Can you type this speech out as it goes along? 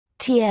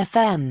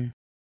TFM.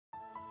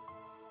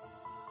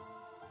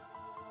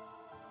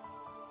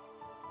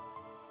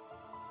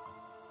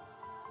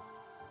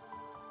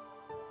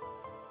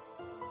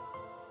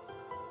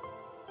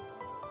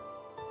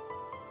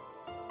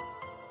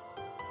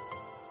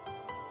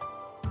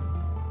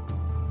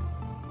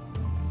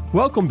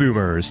 Welcome,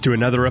 Boomers, to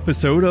another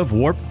episode of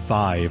Warp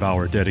 5,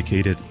 our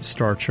dedicated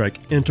Star Trek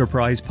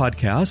Enterprise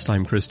podcast.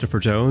 I'm Christopher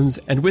Jones,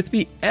 and with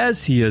me,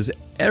 as he is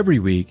every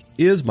week,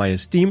 is my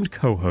esteemed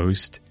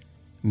co-host,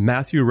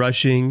 Matthew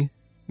Rushing.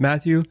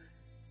 Matthew,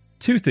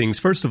 two things.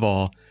 First of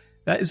all,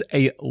 that is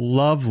a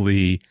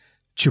lovely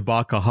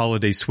Chewbacca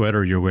holiday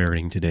sweater you're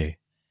wearing today.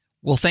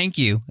 Well, thank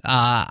you.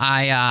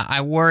 I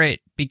wore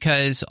it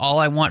because all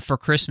I want for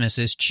Christmas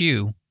is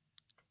Chew.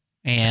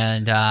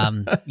 And,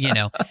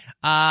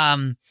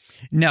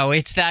 no,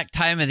 it's that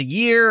time of the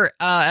year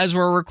as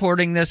we're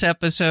recording this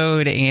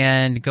episode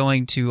and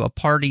going to a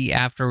party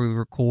after we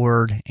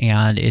record.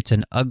 And it's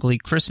an ugly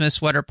Christmas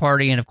sweater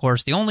party. And, of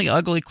course, the only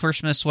ugly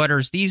Christmas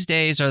sweaters these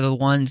days are the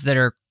ones that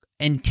are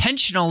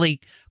intentionally,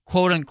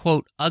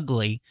 quote-unquote,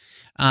 ugly.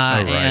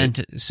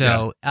 And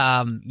so,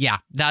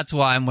 that's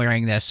why I'm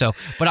wearing this. So,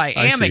 but I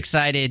am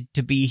excited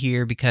to be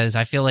here because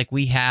I feel like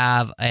we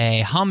have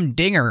a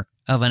humdinger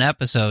of an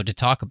episode to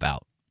talk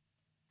about.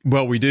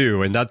 Well, we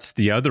do, and that's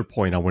the other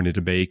point I wanted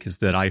to make, is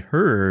that I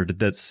heard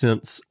that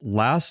since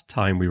last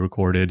time we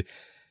recorded,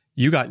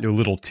 you got into a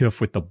little tiff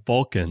with the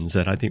Vulcans,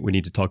 and I think we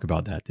need to talk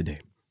about that today.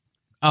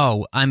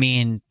 Oh, I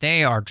mean,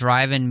 they are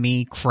driving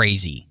me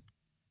crazy.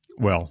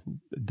 Well,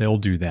 they'll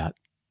do that.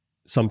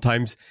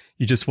 Sometimes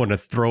you just want to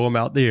throw them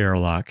out the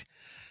airlock.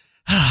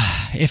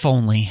 If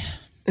only.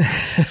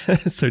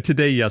 So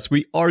today, yes,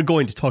 we are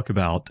going to talk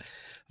about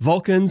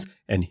Vulcans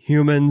and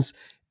humans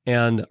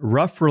and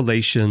rough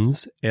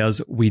relations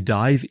as we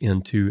dive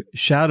into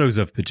Shadows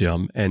of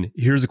P'Jem. And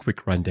here's a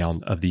quick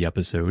rundown of the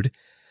episode.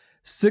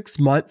 6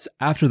 months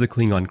after the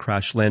Klingon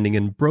crash landing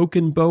in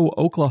Broken Bow,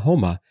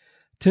 Oklahoma,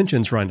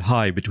 tensions run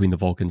high between the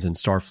Vulcans and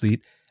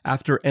Starfleet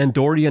after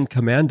Andorian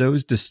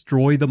commandos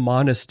destroy the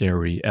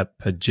monastery at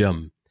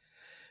P'Jem.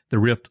 The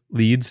rift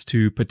leads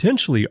to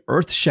potentially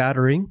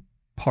earth-shattering,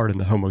 pardon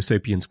the Homo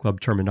sapiens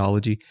Club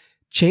terminology,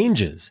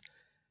 changes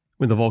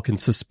when the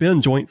Vulcans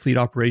suspend joint fleet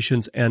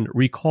operations and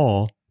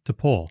recall to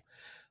Pol.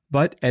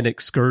 But an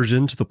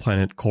excursion to the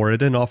planet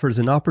Coridan offers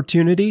an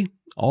opportunity,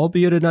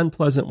 albeit an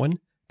unpleasant one,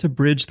 to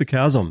bridge the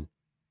chasm.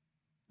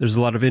 There's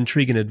a lot of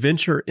intrigue and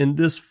adventure in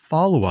this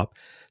follow-up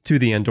to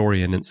the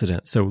Andorian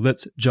incident. So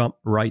let's jump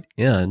right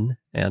in.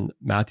 And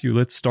Matthew,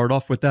 let's start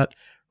off with that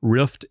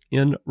rift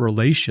in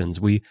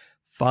relations. We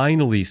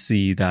finally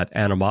see that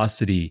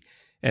animosity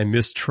and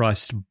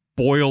mistrust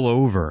boil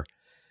over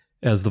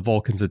as the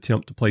Vulcans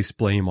attempt to place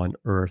blame on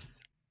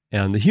Earth.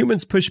 And the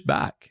humans push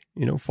back.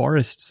 You know,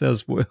 Forrest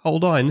says, well,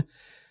 hold on,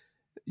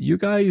 you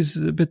guys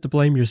a bit to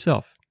blame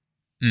yourself.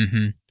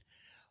 Mm-hmm.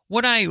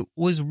 What I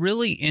was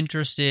really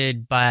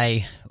interested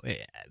by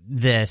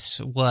this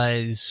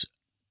was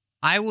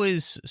I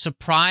was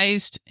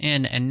surprised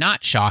and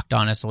not shocked,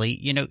 honestly.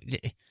 You know,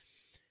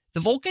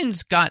 the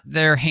Vulcans got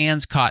their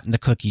hands caught in the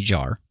cookie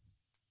jar.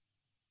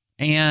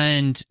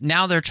 And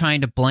now they're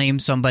trying to blame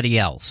somebody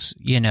else,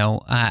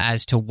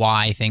 as to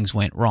why things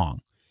went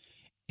wrong.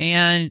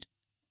 And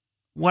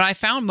what I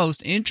found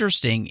most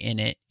interesting in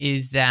it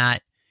is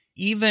that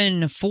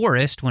even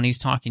Forrest, when he's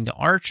talking to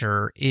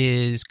Archer,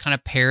 is kind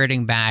of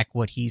parroting back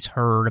what he's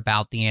heard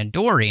about the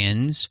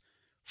Andorians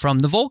from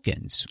the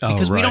Vulcans.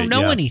 Because we don't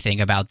know anything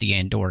about the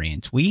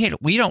Andorians.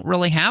 We don't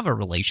really have a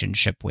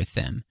relationship with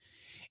them.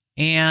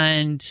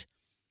 And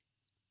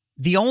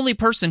the only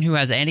person who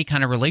has any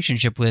kind of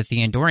relationship with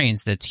the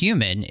Andorians that's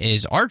human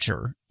is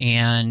Archer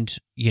and,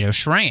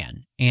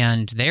 Shran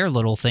and their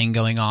little thing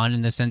going on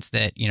in the sense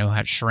that,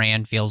 how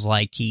Shran feels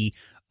like he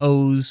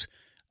owes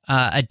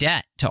a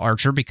debt to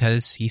Archer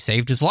because he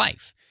saved his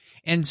life.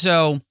 And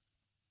so,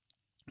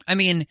 I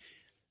mean,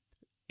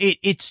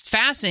 it's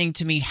fascinating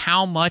to me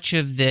how much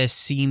of this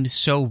seems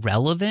so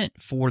relevant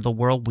for the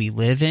world we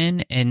live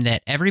in, and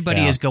that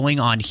everybody is going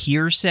on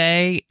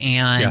hearsay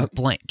and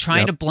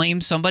trying to blame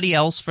somebody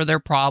else for their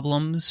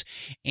problems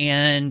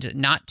and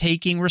not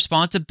taking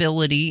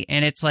responsibility.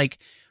 And it's like,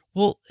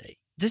 well,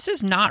 this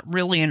is not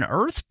really an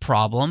Earth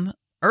problem.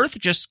 Earth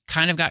just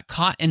kind of got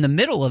caught in the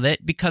middle of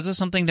it because of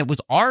something that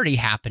was already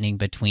happening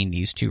between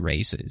these two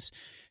races.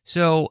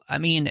 So, I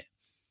mean,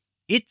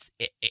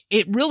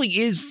 it really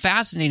is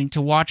fascinating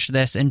to watch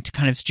this and to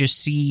kind of just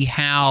see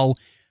how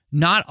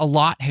not a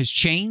lot has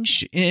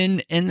changed in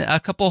a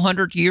couple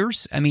hundred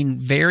years. I mean,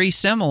 very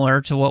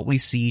similar to what we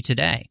see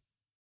today.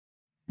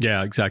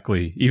 Yeah,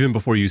 exactly. Even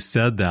before you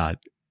said that,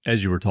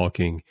 as you were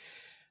talking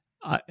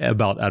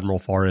about Admiral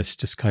Forrest,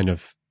 just kind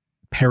of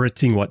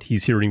parroting what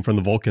he's hearing from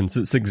the Vulcans,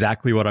 it's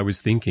exactly what I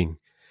was thinking.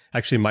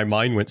 Actually, my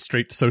mind went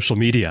straight to social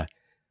media.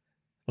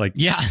 Like,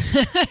 yeah.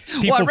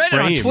 Well, I read it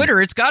on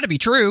Twitter. It's got to be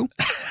true.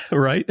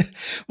 Right?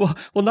 Well,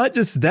 not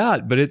just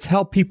that, but it's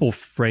how people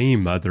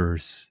frame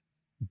others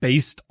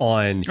based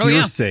on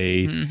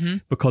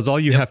hearsay, because all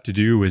you have to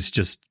do is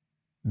just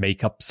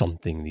make up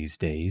something these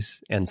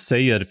days and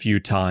say it a few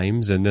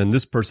times, and then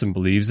this person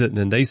believes it, and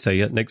then they say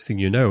it. Next thing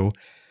you know,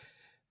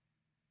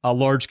 a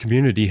large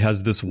community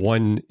has this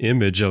one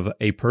image of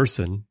a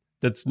person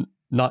that's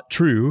not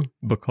true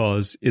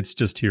because it's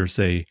just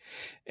hearsay.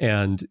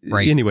 And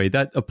anyway,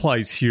 that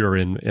applies here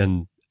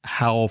in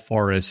how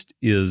Forrest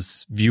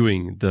is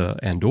viewing the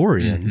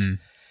Andorians. Mm-hmm.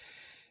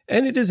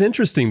 And it is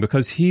interesting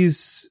because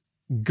he's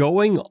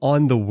going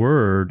on the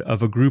word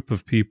of a group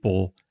of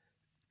people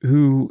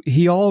who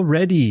he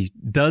already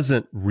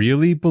doesn't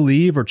really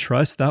believe or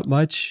trust that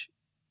much.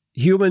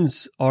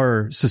 Humans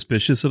are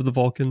suspicious of the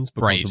Vulcans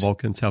because the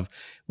Vulcans have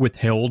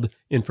withheld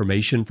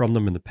information from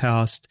them in the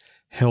past,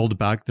 held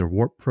back their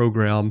warp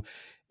program,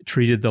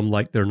 treated them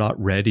like they're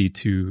not ready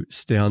to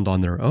stand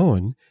on their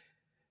own.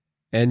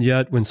 And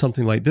yet, when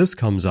something like this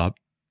comes up,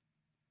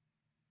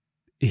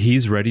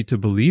 he's ready to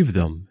believe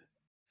them.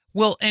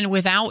 Well, and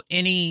without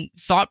any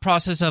thought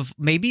process of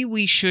maybe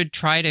we should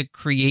try to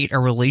create a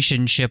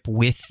relationship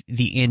with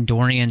the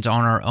Andorians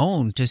on our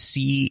own to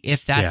see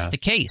if that's the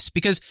case.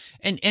 Because,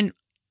 and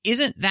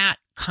isn't that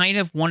kind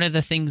of one of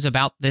the things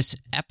about this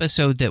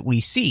episode that we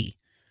see?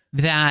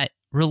 That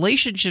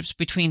relationships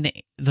between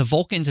the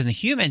Vulcans and the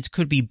humans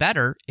could be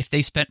better if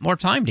they spent more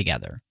time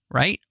together,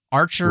 right?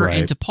 Archer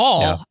and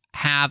T'Pol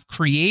have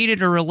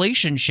created a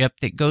relationship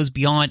that goes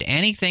beyond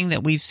anything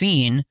that we've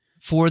seen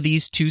for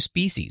these two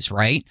species,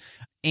 right?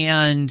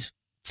 And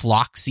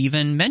Phlox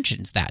even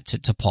mentions that to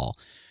T'Pol.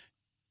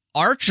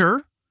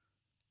 Archer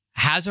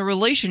has a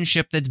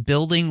relationship that's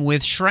building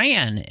with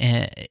Shran,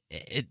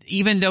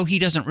 even though he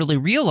doesn't really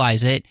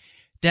realize it,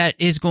 that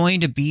is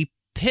going to be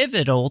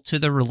pivotal to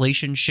the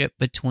relationship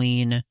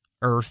between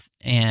Earth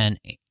and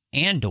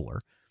Andor.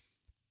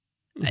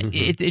 Mm-hmm.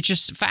 It's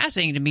just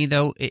fascinating to me,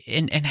 though,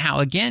 and how,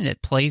 again,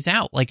 it plays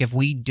out. Like, if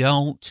we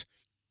don't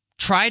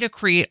try to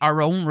create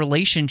our own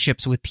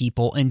relationships with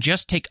people and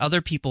just take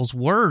other people's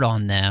word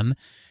on them,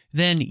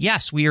 then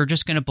yes, we are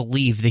just going to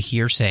believe the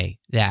hearsay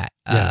that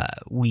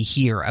we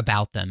hear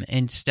about them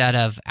instead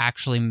of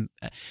actually,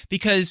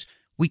 because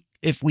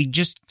if we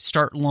just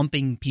start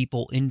lumping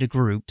people into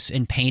groups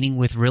and painting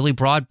with really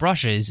broad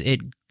brushes,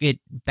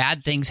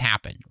 bad things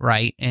happen,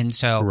 right? And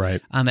so,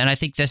 and I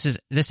think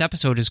this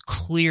episode is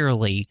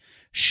clearly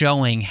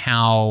showing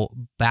how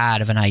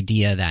bad of an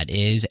idea that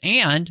is,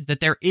 and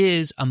that there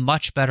is a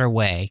much better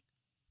way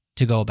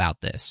to go about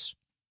this.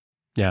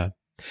 Yeah.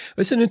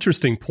 It's an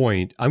interesting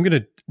point. I'm going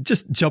to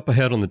just jump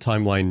ahead on the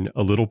timeline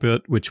a little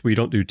bit, which we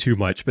don't do too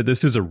much, but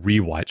this is a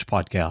rewatch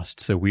podcast,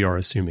 so we are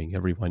assuming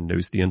everyone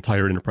knows the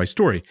entire Enterprise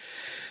story.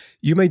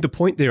 You made the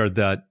point there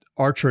that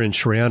Archer and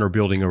Shran are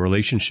building a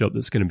relationship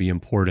that's going to be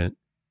important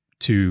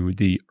to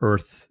the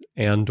Earth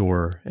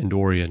and/or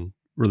Andorian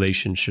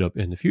relationship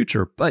in the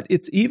future, but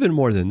it's even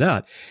more than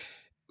that.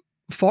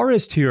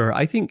 Forrest here,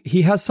 I think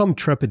he has some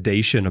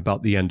trepidation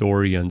about the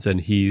Andorians,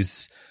 and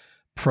he's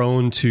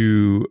prone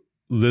to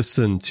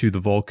listen to the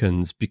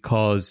Vulcans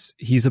because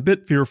he's a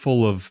bit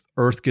fearful of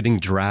Earth getting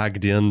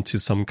dragged into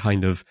some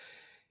kind of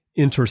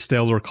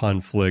interstellar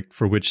conflict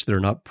for which they're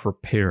not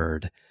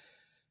prepared.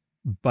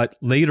 But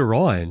later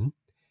on,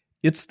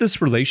 it's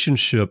this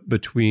relationship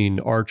between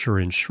Archer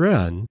and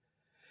Shran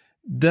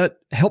that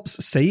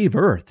helps save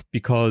Earth,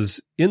 because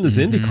in the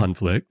Xindi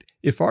conflict,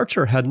 if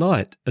Archer had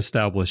not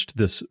established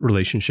this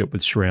relationship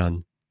with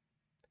Shran,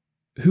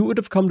 who would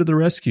have come to the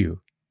rescue?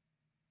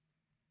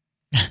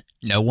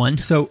 No one.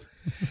 So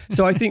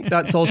I think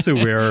that's also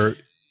where,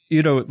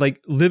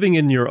 like living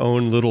in your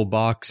own little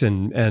box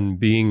and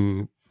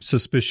being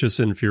suspicious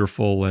and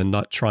fearful and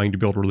not trying to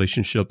build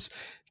relationships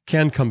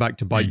can come back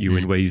to bite you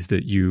in ways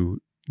that you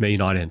may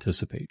not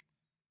anticipate.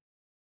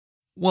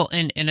 Well,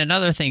 and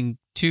another thing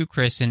too,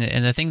 Chris, and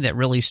the thing that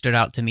really stood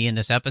out to me in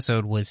this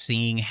episode was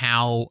seeing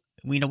how,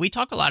 we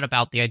talk a lot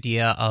about the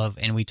idea of,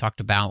 and we talked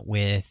about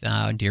with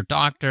Dear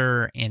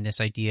Doctor, and this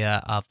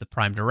idea of the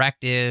Prime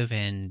Directive,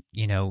 and,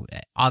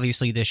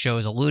 obviously this show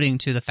is alluding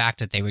to the fact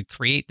that they would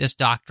create this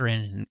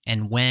doctrine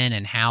and when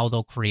and how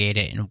they'll create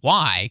it and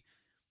why.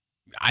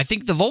 I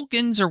think the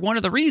Vulcans are one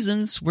of the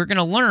reasons we're going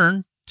to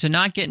learn to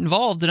not get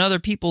involved in other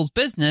people's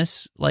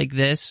business like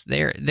this.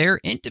 They're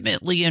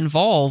intimately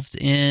involved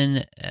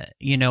in,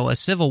 a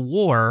civil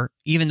war,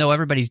 even though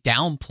everybody's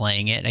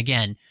downplaying it.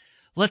 Again,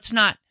 let's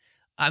not,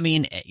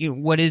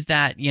 what is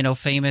that,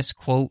 famous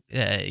quote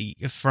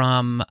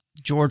from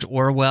George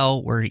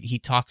Orwell where he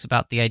talks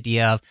about the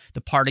idea of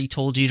the party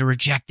told you to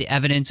reject the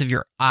evidence of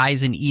your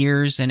eyes and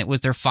ears, and it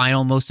was their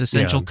final, most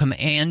essential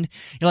command.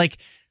 You're like,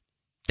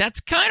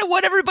 that's kind of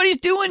what everybody's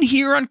doing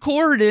here on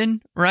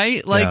Coridan,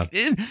 right? Like,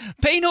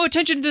 pay no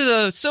attention to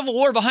the Civil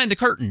War behind the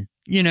curtain,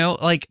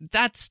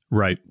 that's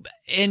right.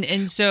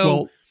 And so,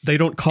 well, they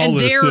don't call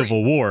it a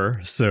civil war,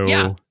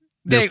 so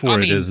therefore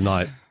it is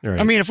not.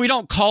 Right. If we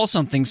don't call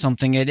something,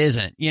 it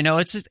isn't.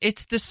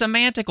 It's the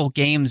semantical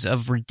games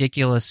of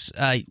ridiculous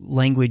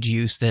language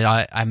use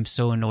that I'm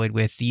so annoyed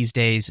with these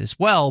days as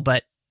well.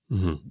 But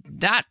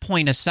that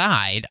point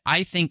aside,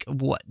 I think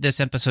what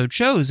this episode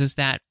shows is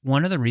that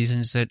one of the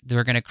reasons that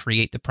they're going to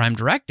create the Prime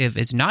Directive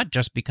is not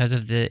just because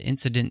of the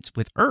incidents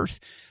with Earth,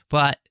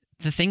 but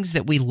the things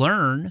that we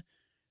learn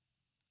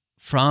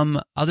from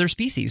other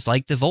species,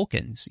 like the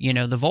Vulcans. You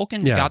know, the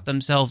Vulcans got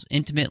themselves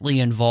intimately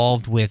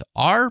involved with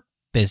our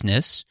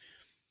business,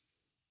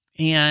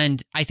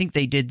 and I think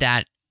they did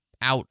that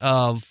out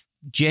of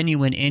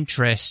genuine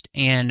interest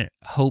and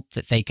hope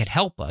that they could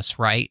help us,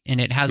 right? And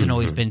it hasn't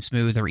always been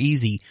smooth or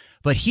easy.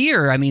 But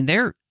here, I mean,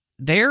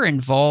 they're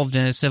involved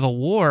in a civil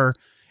war,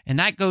 and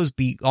that goes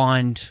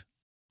beyond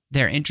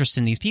their interest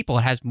in these people.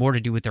 It has more to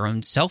do with their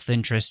own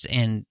self-interest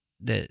and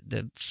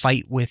the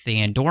fight with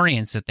the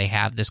Andorians that they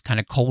have, this kind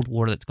of Cold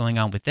War that's going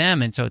on with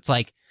them. And so it's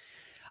like,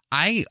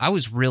 I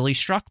was really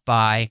struck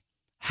by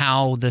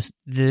how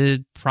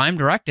the Prime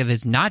Directive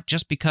is not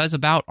just because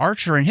about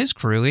Archer and his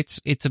crew.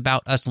 It's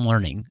about us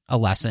learning a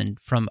lesson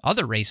from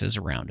other races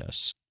around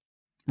us.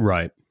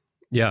 Right.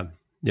 Yeah.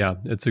 Yeah.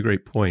 It's a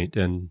great point.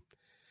 And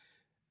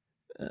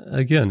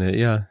again,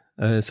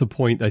 it's a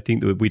point I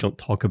think that we don't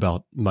talk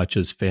about much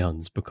as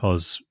fans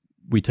because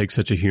we take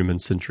such a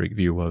human-centric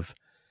view of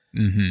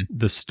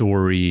the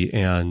story,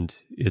 and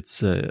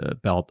it's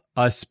about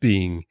us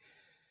being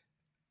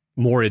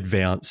more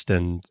advanced,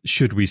 and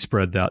should we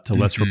spread that to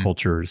lesser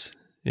cultures?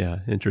 Yeah,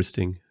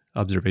 interesting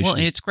observation. Well,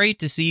 and it's great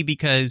to see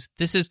because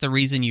this is the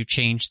reason you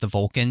change the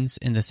Vulcans,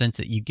 in the sense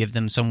that you give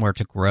them somewhere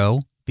to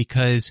grow,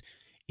 because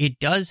it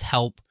does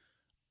help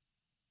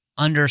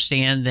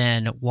understand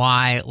then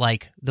why,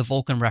 like, the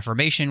Vulcan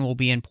Reformation will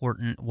be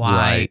important,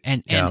 why,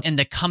 and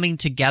the coming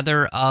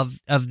together of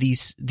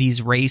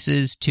these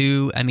races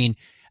too. I mean,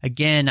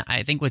 again,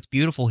 I think what's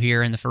beautiful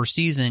here in the first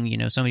season, you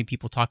know, so many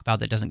people talk about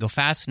that doesn't go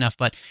fast enough,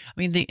 but I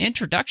mean, the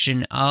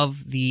introduction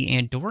of the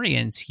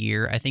Andorians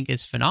here, I think,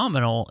 is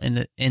phenomenal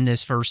in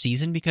this first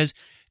season, because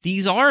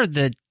these are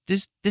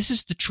this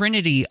is the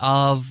trinity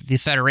of the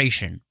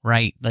Federation,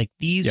 right? Like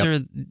these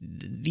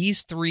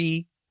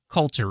three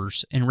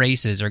cultures and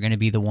races are going to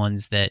be the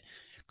ones that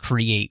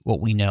create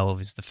what we know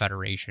of as the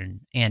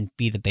Federation and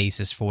be the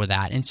basis for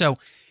that. And so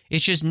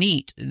it's just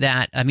neat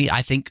that, I mean,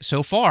 I think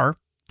so far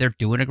they're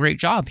doing a great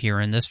job here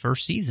in this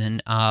first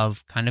season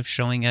of kind of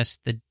showing us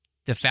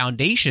the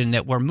foundation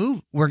that we're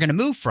going to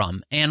move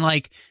from. And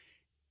like,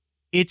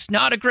 it's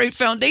not a great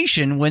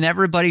foundation when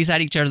everybody's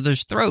at each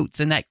other's throats,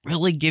 and that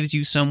really gives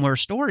you somewhere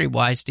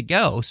story-wise to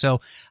go.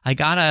 So I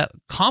gotta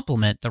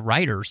compliment the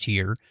writers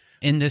here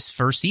in this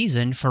first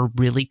season for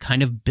really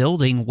kind of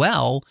building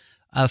well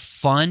a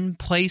fun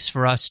place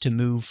for us to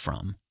move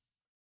from.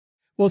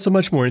 Well, it's a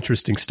much more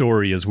interesting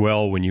story as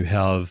well when you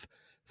have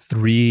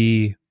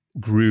three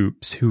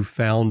groups who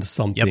found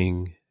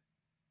something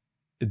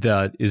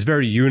that is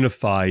very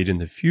unified in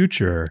the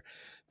future,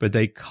 but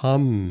they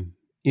come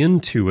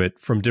into it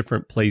from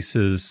different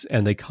places,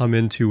 and they come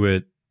into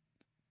it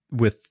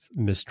with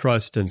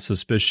mistrust and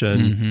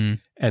suspicion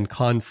and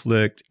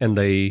conflict, and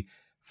they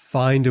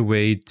find a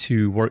way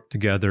to work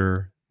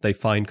together. They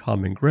find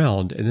common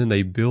ground, and then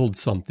they build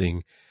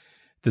something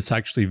that's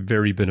actually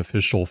very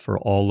beneficial for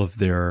all of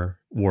their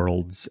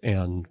worlds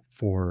and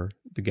for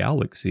the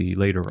galaxy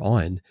later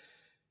on.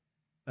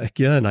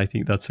 Again, I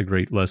think that's a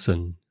great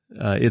lesson.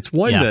 It's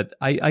one that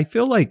I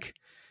feel like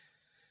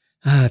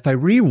if I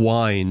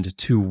rewind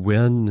to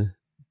when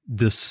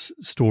this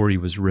story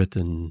was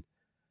written,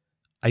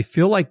 I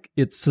feel like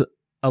it's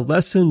a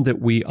lesson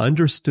that we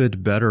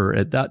understood better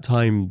at that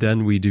time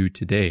than we do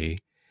today.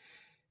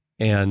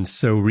 And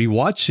so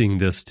rewatching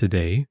this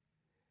today,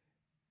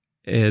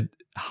 it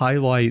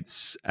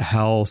highlights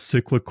how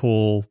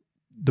cyclical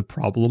the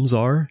problems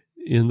are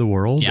in the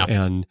world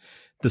and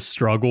the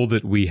struggle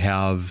that we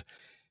have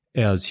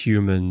as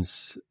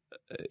humans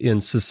in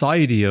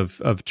society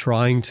of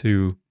trying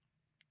to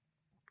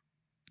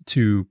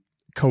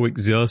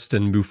coexist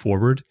and move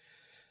forward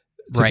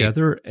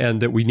together,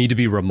 and that we need to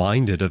be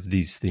reminded of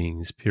these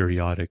things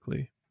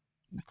periodically.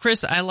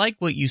 Chris, I like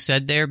what you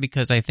said there,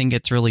 because I think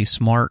it's really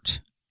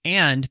smart,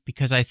 and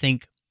because I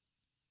think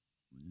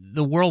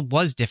the world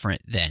was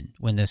different then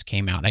when this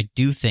came out. I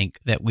do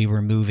think that we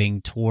were moving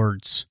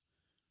towards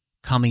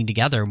coming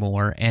together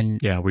more,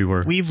 and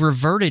we've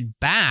reverted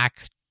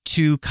back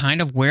to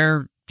kind of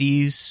where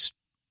these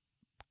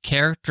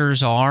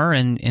characters are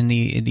and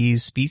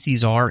these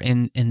species are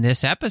in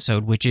this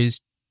episode, which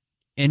is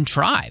in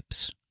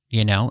tribes,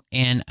 you know.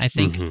 And I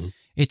think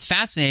it's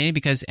fascinating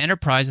because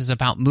Enterprise is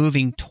about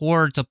moving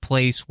towards a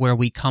place where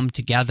we come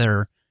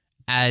together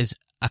as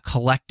a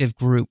collective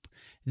group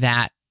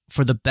that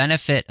for the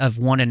benefit of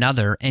one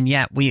another, and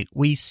yet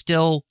we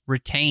still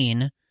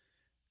retain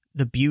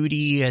the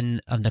beauty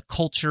and the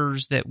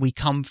cultures that we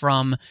come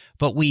from,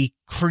 but we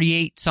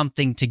create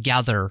something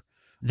together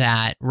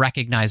that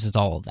recognizes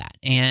all of that.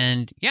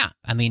 And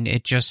I mean,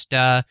 it just,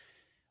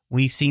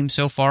 we seem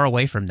so far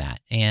away from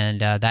that.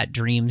 And that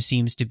dream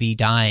seems to be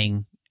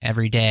dying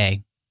every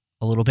day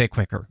a little bit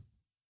quicker.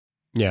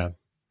 Yeah,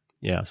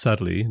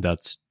 sadly,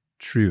 that's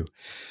true.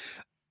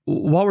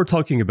 While we're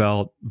talking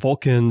about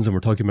Vulcans and we're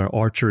talking about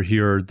Archer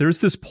here,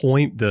 there's this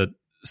point that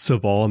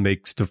Saval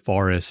makes to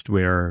Forrest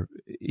where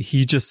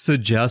he just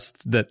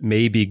suggests that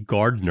maybe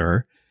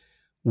Gardner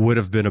would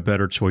have been a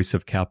better choice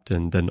of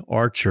captain than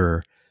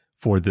Archer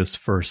for this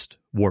first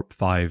Warp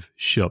 5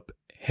 ship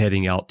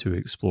heading out to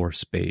explore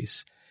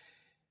space.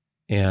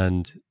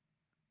 And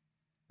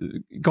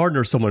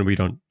Gardner's someone we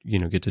don't,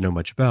 get to know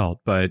much about,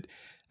 but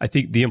I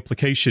think the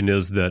implication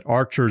is that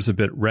Archer's a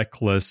bit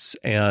reckless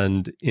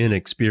and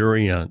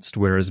inexperienced,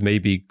 whereas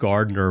maybe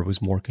Gardner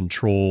was more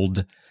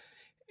controlled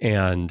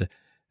and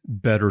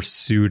better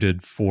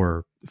suited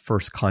for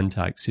first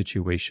contact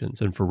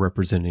situations and for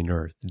representing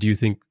Earth. Do you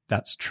think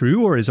that's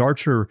true, or is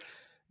Archer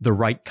the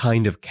right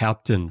kind of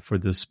captain for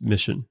this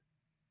mission?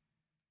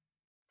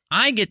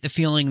 I get the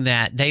feeling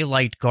that they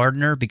liked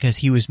Gardner because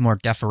he was more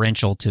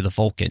deferential to the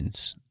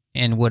Vulcans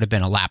and would have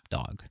been a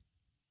lapdog.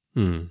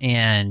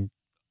 And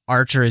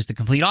Archer is the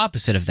complete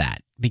opposite of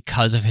that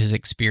because of his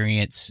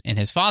experience and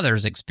his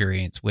father's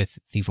experience with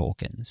the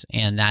Vulcans.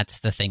 And that's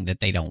the thing that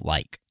they don't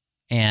like.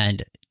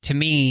 And to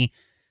me,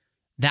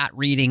 that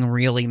reading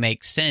really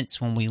makes sense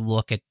when we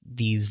look at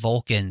these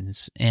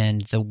Vulcans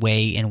and the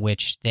way in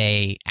which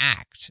they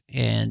act.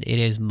 And it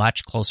is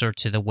much closer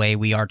to the way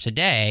we are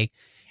today.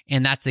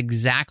 And that's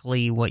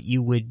exactly what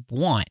you would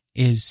want,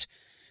 is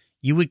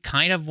you would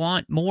kind of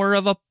want more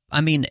of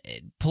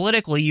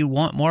politically, you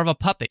want more of a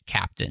puppet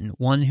captain,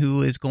 one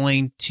who is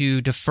going to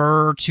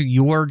defer to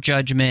your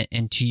judgment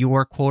and to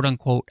your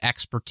quote-unquote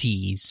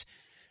expertise.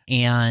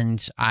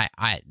 And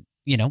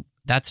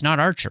that's not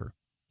Archer.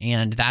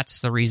 And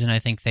that's the reason I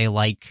think they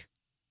like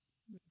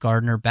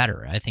Gardner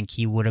better. I think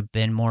he would have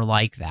been more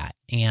like that.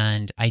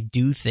 And I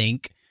do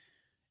think,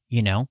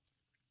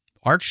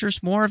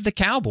 Archer's more of the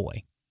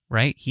cowboy,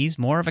 right? He's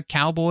more of a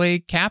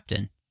cowboy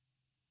captain.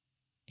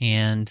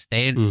 And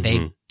they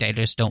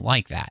just don't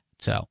like that.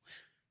 So,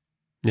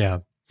 yeah.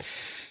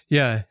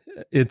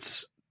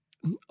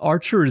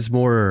 Archer is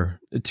more,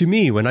 to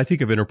me, when I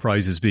think of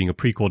Enterprise as being a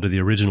prequel to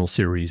the original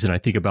series, and I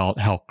think about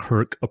how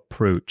Kirk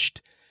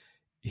approached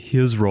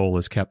his role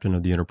as captain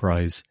of the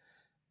Enterprise,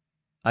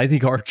 I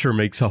think Archer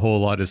makes a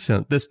whole lot of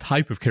sense. This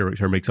type of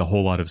character makes a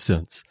whole lot of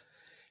sense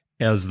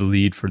as the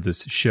lead for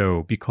this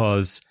show,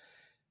 because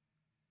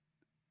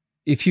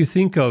if you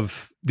think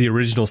of the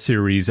original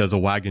series as a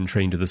wagon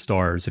train to the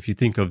stars, if you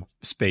think of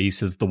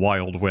space as the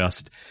Wild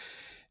West,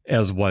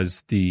 as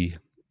was the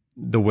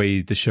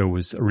way the show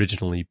was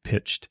originally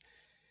pitched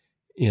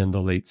in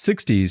the late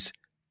 60s,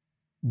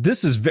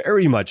 this is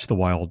very much the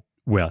Wild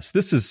West.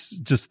 This is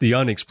just the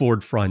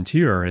unexplored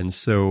frontier. And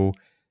so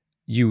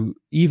you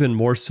even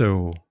more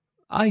so,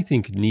 I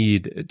think,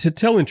 need to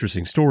tell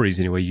interesting stories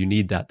anyway. You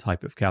need that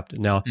type of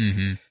captain. Now,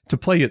 to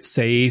play it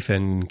safe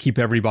and keep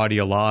everybody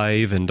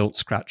alive and don't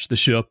scratch the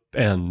ship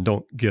and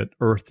don't get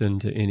Earth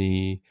into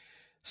any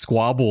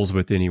squabbles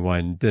with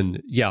anyone,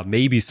 then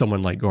maybe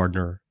someone like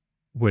Gardner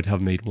would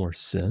have made more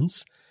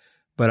sense.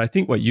 But I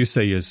think what you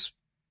say is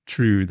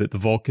true, that the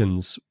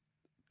Vulcans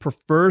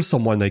prefer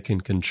someone they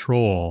can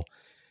control.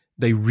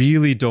 They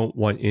really don't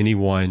want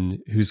anyone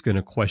who's going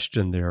to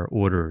question their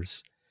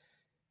orders,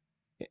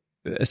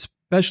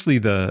 especially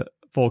the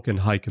Vulcan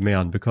High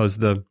Command, because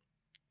the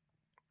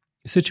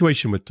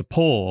situation with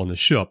T'Pol on the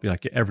ship,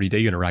 like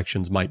everyday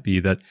interactions, might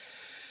be that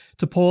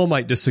T'Pol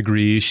might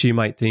disagree. She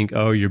might think,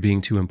 oh, you're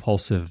being too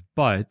impulsive.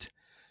 But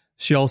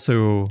she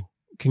also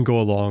can go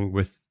along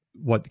with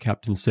what the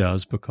captain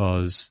says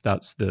because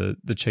that's the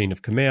chain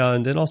of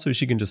command. And also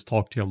she can just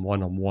talk to him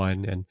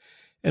one-on-one.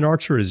 And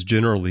Archer is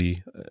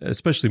generally,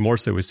 especially more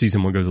so as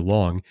season 1 goes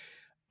along,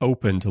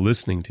 open to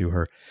listening to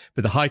her.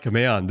 But the high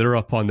command, they're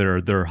up on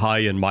their high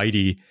and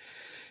mighty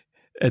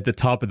at the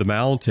top of the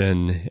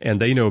mountain, and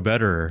they know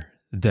better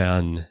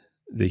than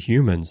the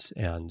humans,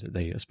 and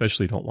they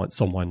especially don't want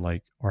someone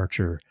like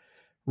Archer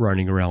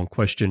running around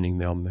questioning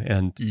them.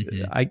 And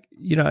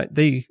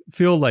they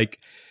feel like,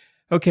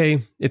 okay,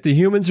 if the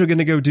humans are going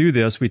to go do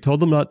this, we told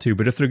them not to,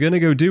 but if they're going to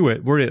go do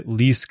it, we're at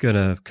least going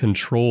to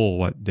control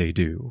what they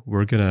do.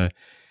 We're going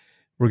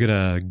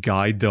to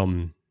guide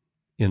them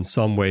in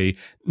some way,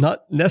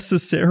 not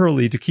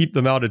necessarily to keep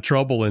them out of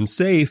trouble and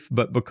safe,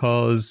 but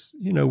because,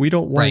 we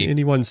don't want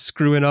anyone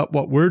screwing up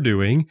what we're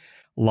doing,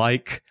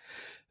 like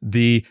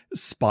the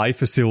spy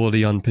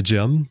facility on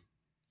P'Jem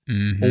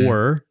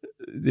or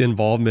the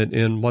involvement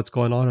in what's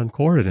going on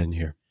Coridan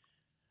here.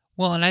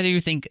 Well, and I do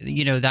think,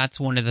 that's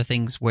one of the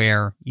things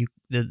where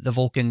the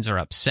Vulcans are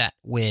upset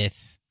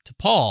with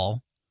T'Pol,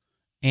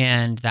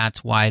 and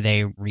that's why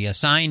they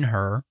reassign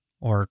her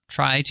or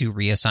try to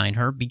reassign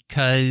her,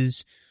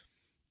 because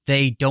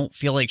they don't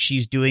feel like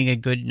she's doing a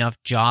good enough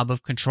job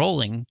of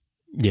controlling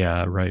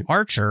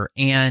Archer,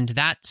 and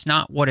that's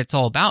not what it's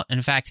all about.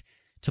 In fact,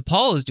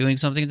 T'Pol is doing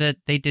something that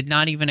they did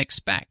not even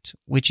expect,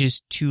 which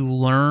is to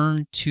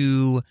learn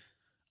to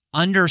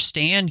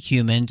understand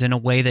humans in a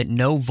way that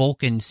no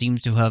Vulcan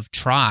seems to have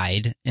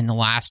tried in the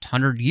last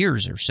 100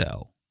 years or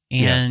so.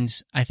 And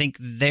I think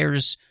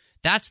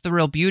that's the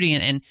real beauty.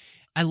 And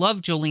I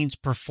love Jolene's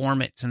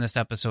performance in this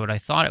episode. I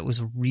thought it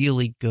was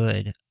really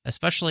good,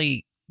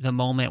 especially the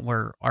moment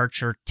where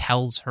Archer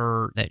tells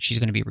her that she's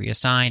going to be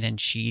reassigned, and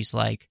she's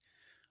like,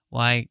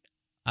 well,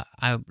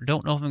 I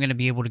don't know if I'm going to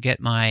be able to get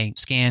my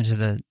scans of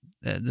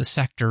the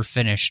sector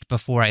finished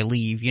before I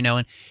leave,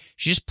 and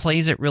she just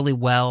plays it really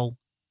well.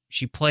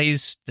 she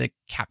plays the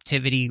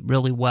captivity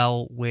really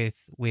well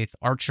with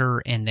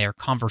Archer and their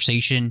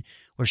conversation,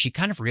 where she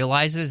kind of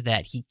realizes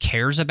that he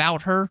cares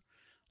about her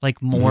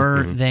like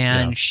more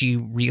than she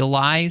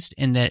realized,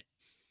 and that,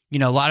 you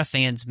know, a lot of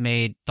fans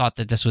thought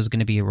that this was going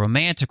to be a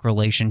romantic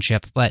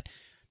relationship, but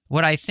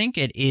what I think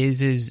it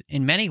is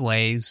in many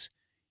ways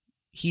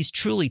he's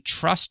truly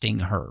trusting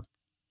her,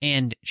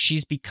 and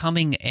she's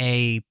becoming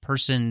a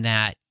person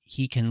that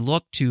he can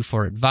look to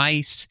for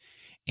advice,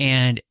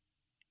 and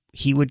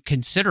he would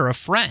consider a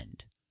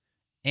friend.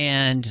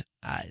 And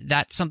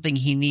that's something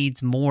he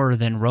needs more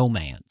than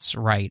romance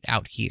right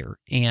out here.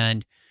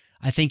 And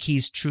I think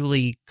he's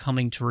truly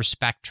coming to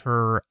respect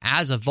her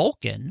as a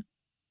Vulcan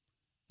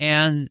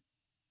and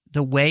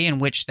the way in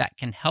which that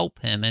can help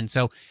him. And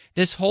so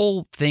this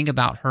whole thing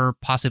about her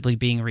possibly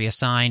being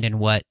reassigned and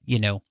what, you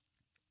know,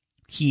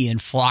 he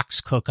and Phlox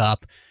cook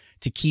up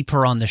to keep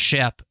her on the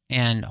ship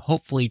and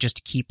hopefully just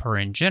to keep her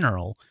in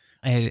general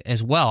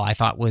as well, I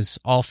thought was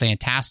all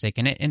fantastic.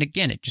 And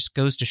again, it just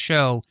goes to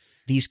show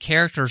these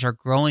characters are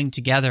growing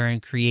together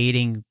and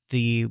creating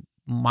the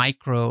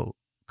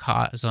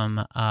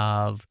microcosm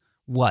of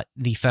what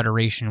the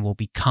Federation will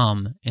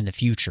become in the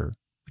future,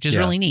 which is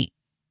really neat.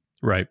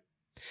 Right.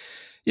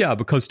 Yeah,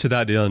 because to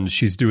that end,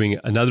 she's doing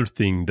another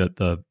thing that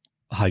the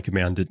High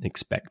Command didn't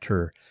expect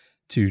her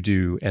to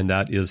do, and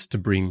that is to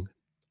bring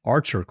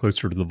Archer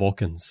closer to the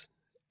Vulcans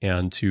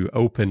and to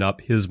open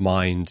up his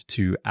mind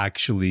to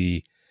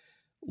actually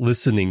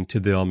listening to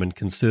them and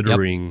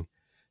considering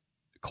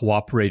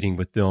cooperating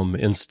with them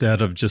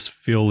instead of just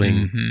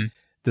feeling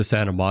this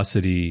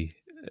animosity.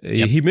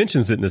 He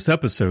mentions it in this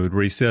episode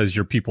where he says,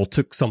 your people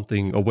took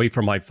something away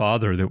from my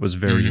father that was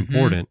very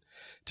important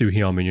to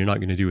him, and you're not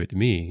going to do it to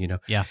me, you know?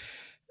 Yeah.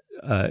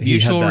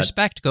 Mutual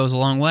respect goes a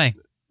long way.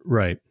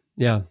 Right.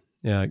 Yeah.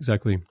 Yeah,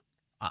 exactly.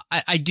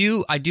 I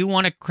do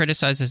want to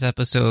criticize this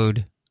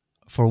episode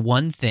for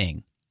one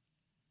thing.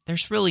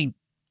 There's really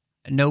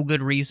no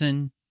good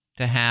reason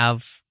to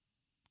have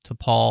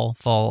T'Pol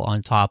fall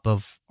on top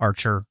of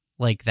Archer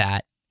like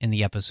that in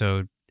the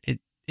episode.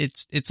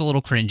 It's a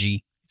little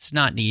cringy. It's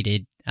not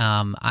needed.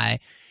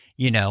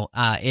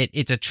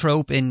 It's a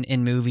trope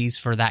in movies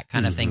for that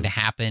kind of thing to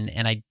happen,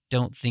 and I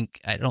don't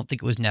think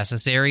it was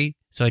necessary.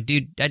 So I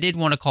did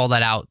want to call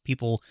that out.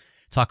 People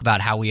talk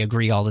about how we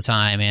agree all the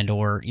time,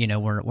 or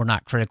we're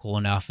not critical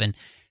enough, and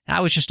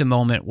that was just a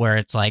moment where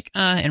it's like,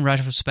 in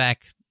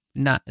retrospect,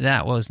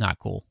 that was not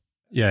cool.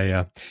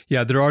 Yeah.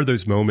 There are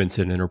those moments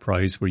in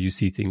Enterprise where you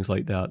see things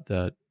like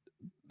that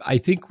I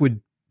think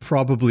would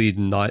probably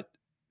not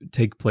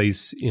take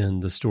place in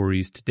the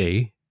stories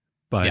today,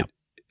 but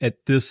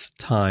at this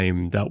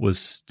time, that was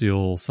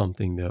still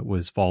something that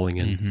was falling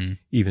in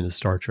even to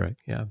Star Trek.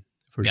 Yeah,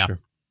 for sure.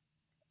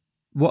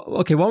 Well,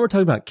 okay, while we're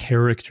talking about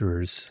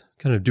characters,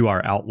 kind of do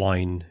our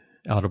outline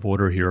out of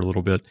order here a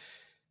little bit.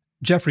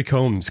 Jeffrey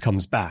Combs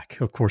comes back,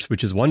 of course,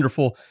 which is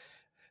wonderful.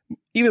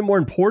 Even more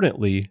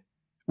importantly,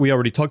 we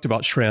already talked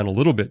about Shran a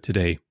little bit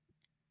today.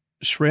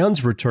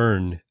 Shran's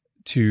return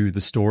to the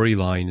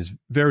storyline is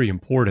very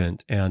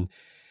important. And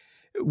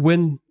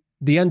when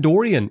the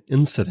Andorian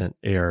incident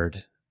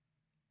aired,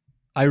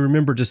 I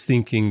remember just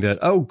thinking that,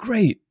 oh,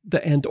 great, the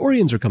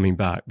Andorians are coming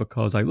back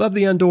because I love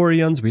the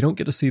Andorians. We don't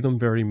get to see them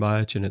very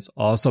much. And it's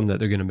awesome that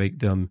they're going to make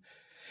them,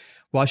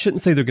 well, I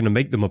shouldn't say they're going to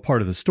make them a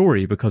part of the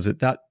story, because at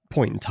that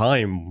point in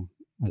time,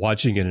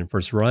 watching it in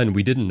first run,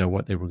 we didn't know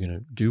what they were going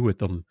to do with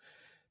them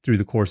through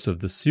the course of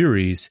the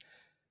series.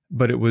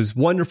 But it was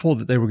wonderful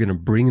that they were going to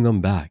bring them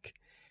back.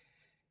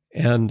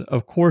 And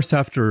of course,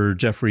 after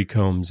Jeffrey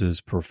Combs'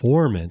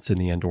 performance in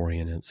the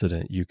Andorian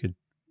incident, you could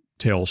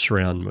tell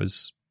Shran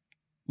was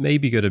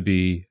maybe going to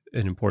be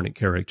an important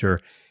character.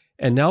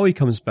 And now he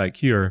comes back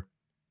here,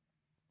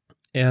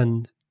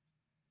 and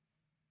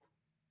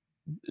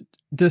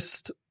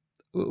just,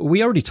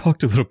 we already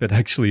talked a little bit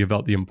actually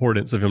about the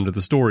importance of him to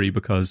the story,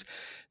 because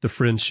the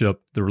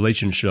friendship, the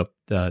relationship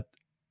that,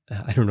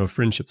 I don't know if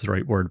friendship's the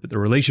right word, but the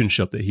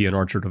relationship that he and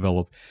Archer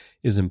develop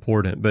is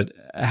important. But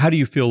how do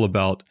you feel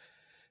about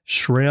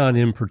Shran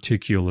in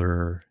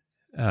particular,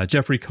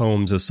 Jeffrey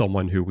Combs as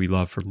someone who we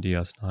love from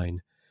DS9,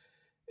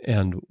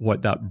 and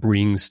what that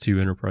brings to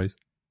Enterprise?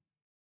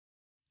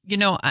 You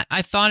know,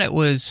 I thought it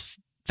was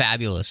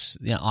fabulous,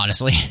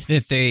 honestly,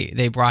 that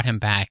they brought him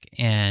back,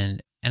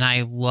 and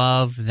I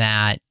love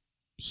that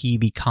he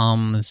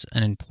becomes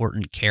an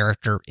important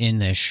character in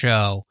this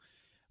show.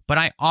 But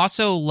I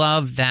also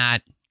love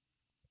that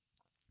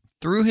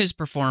through his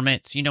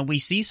performance, we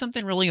see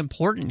something really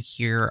important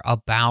here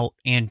about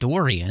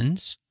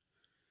Andorians,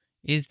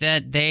 is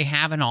that they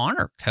have an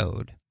honor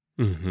code.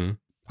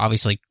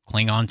 Obviously,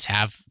 Klingons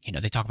have,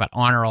 they talk about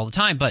honor all the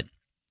time, but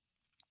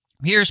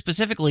here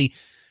specifically,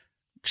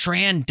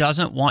 Shran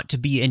doesn't want to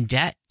be in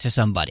debt to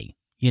somebody.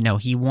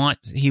 He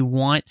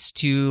wants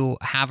to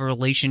have a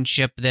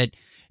relationship that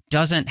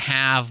doesn't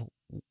have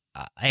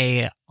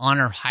a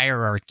honor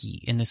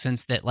hierarchy, in the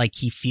sense that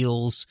he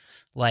feels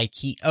like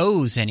he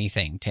owes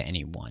anything to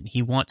anyone.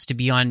 He wants to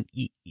be on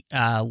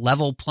a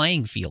level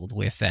playing field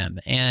with them.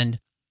 And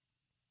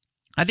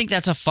I think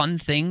that's a fun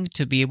thing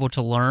to be able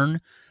to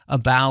learn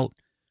about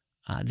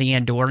the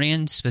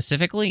Andorians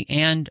specifically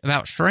and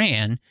about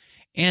Shran.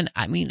 And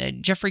I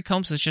mean, Jeffrey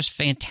Combs is just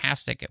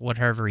fantastic at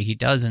whatever he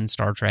does in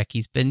Star Trek.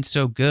 He's been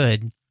so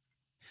good.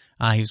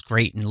 He was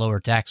great in Lower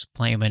Decks,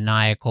 playing a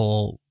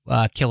maniacal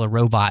killer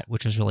robot,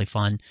 which was really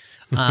fun.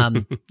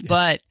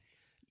 But,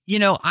 you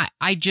know,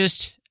 I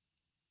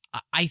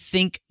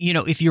think, you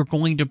know, if you're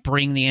going to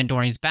bring the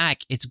Andorians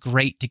back, it's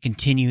great to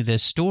continue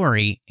this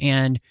story.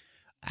 And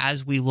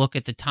as we look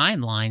at the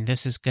timeline,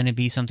 this is going to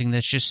be something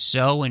that's just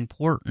so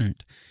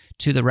important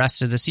to the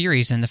rest of the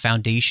series and the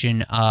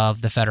foundation of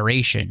the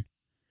Federation.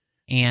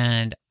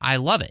 And I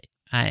love it.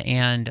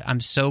 And I'm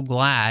so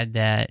glad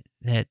that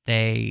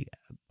they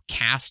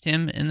cast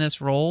him in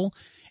this role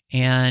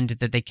and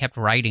that they kept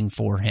writing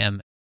for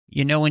him.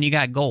 You know, when you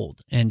got gold,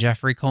 and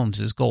Jeffrey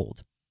Combs is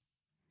gold.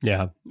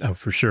 Yeah, oh,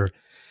 for sure.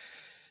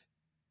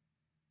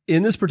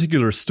 In this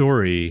particular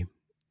story,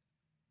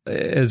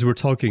 as we're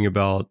talking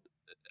about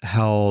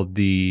how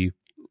the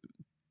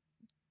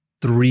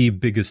three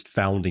biggest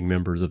founding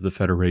members of the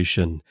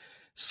Federation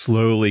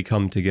slowly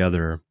come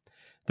together,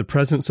 the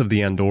presence of the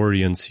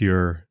Andorians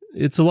here,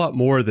 it's a lot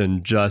more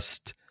than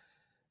just,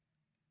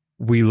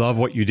 we love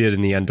what you did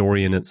in the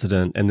Andorian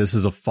incident, and this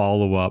is a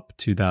follow-up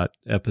to that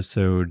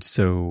episode,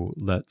 so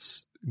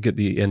let's get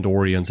the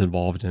Andorians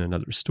involved in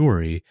another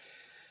story.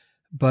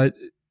 But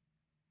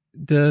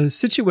the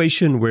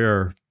situation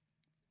where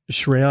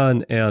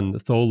Shran and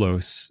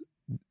Tholos,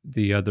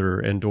 the other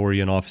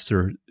Andorian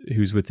officer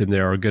who's with him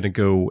there, are going to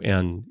go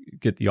and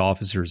get the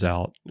officers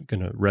out,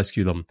 going to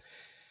rescue them,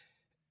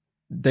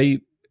 they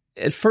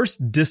at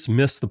first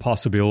dismiss the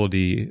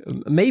possibility.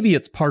 Maybe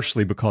it's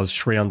partially because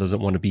Shran doesn't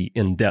want to be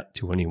in debt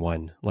to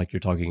anyone, like you're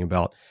talking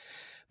about.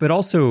 But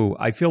also,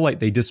 I feel like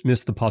they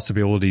dismiss the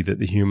possibility that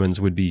the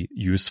humans would be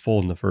useful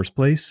in the first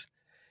place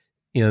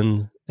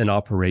in an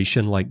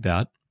operation like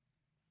that.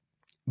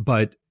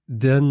 But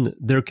then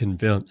they're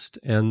convinced,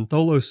 and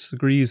Tholos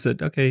agrees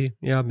that, okay,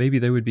 yeah, maybe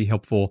they would be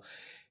helpful.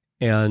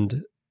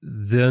 And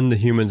then the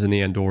humans and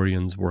the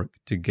Andorians work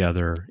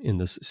together in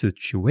this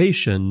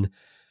situation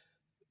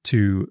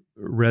to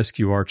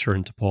rescue Archer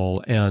and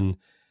T'Pol. And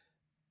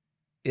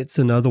it's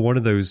another one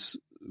of those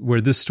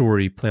where this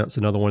story plants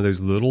another one of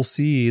those little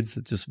seeds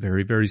that just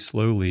very, very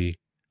slowly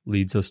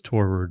leads us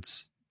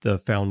towards the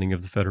founding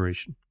of the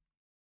Federation.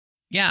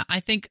 Yeah, I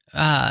think,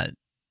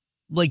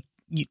 like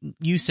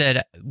you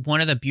said,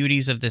 one of the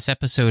beauties of this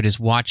episode is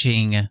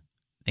watching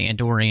the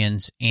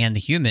Andorians and the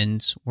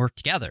humans work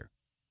together.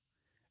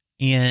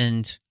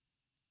 And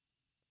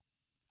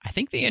I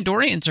think the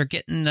Andorians are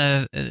getting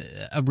a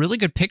really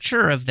good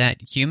picture of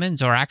that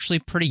humans are actually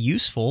pretty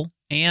useful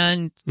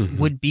and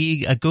would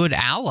be a good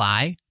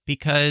ally,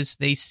 because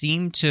they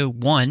seem to,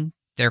 one,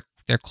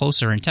 they're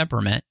closer in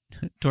temperament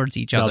towards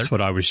each other. That's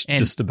what I was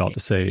just about to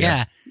say.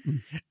 Yeah.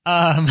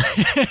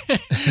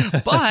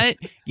 But,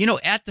 you know,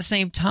 at the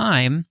same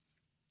time,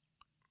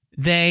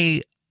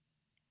 they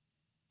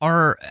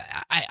are,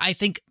 I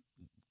think,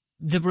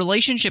 the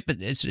relationship,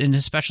 and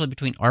especially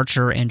between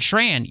Archer and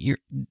Shran,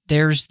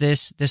 there's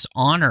this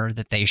honor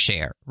that they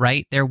share,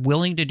 right? They're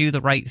willing to do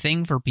the right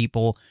thing for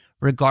people,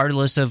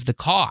 regardless of the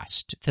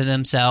cost to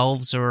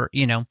themselves, or,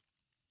 you know.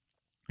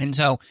 And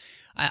so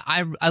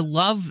I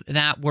love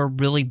that we're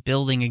really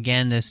building,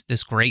 again,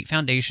 this great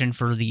foundation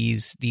for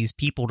these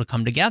people to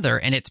come together,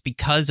 and it's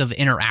because of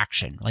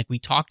interaction. Like we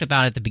talked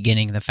about at the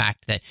beginning, the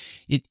fact that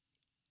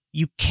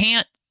you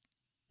can't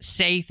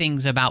say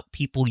things about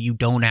people you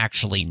don't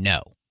actually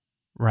know.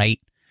 Right?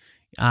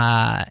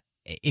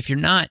 If you're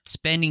not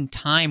spending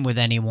time with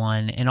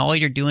anyone and all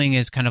you're doing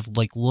is kind of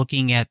like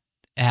looking at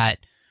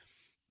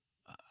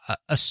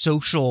a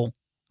social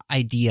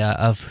idea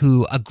of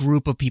who a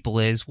group of people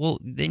is, well,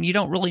 then you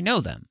don't really know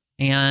them.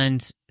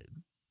 And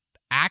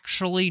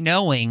actually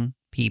knowing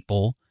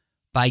people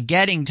by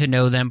getting to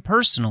know them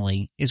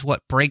personally is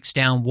what breaks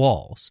down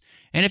walls.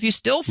 And if you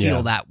still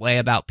feel that way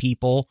about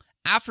people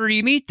after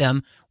you meet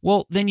them,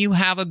 well, then you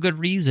have a good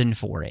reason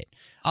for it.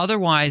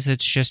 Otherwise,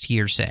 it's just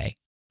hearsay.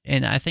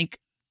 And I think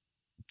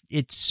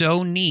it's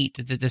so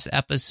neat that this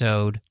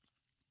episode,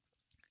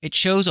 it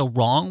shows a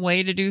wrong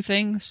way to do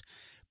things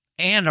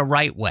and a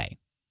right way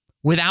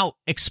without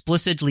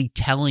explicitly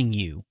telling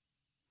you.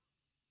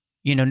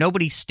 You know,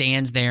 nobody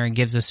stands there and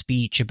gives a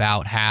speech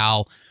about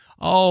how,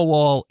 oh,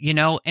 well, you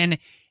know, and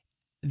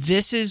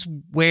this is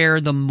where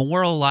the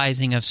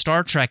moralizing of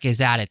Star Trek is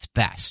at its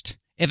best.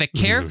 If a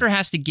character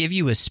has to give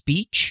you a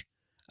speech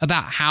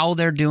about how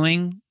they're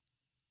doing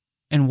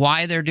and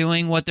why they're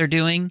doing what they're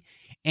doing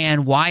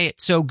and why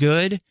it's so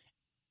good,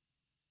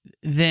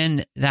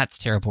 then that's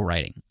terrible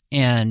writing.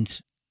 And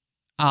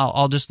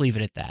I'll just leave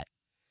it at that.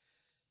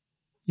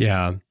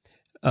 Yeah.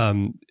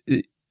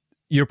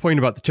 Your point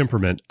about the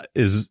temperament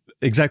is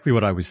exactly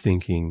what I was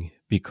thinking,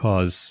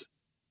 because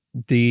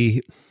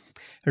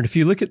if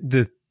you look at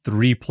the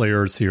three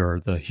players here,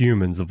 the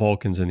humans, the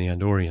Vulcans, and the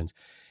Andorians,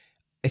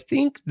 I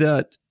think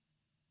that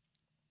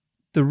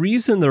the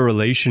reason the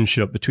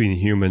relationship between the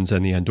humans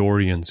and the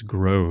Andorians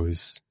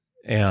grows,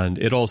 and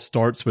it all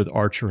starts with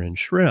Archer and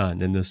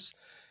Shran and this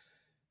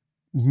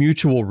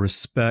mutual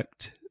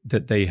respect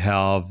that they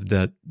have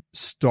that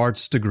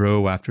starts to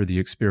grow after the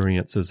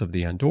experiences of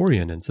the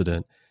Andorian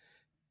incident,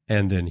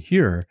 and then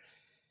here,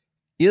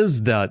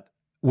 is that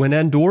when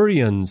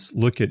Andorians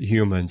look at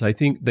humans, I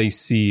think they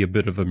see a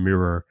bit of a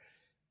mirror,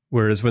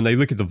 whereas when they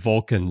look at the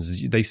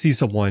Vulcans, they see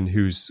someone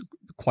who's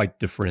quite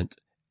different.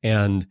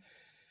 And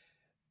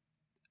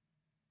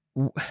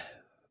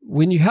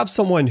when you have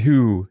someone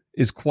who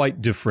is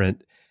quite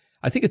different,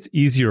 I think it's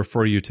easier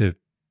for you to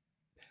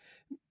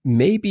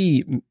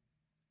maybe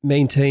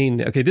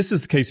maintain, okay, this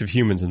is the case of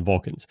humans and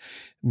Vulcans,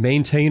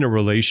 maintain a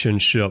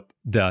relationship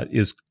that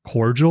is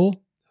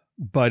cordial,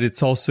 but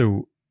it's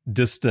also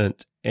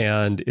distant,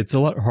 and it's a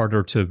lot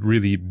harder to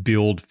really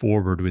build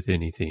forward with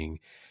anything.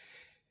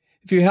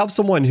 If you have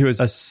someone who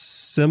has a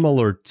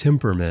similar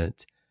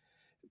temperament,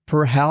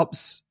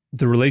 perhaps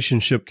the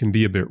relationship can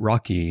be a bit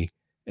rocky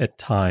at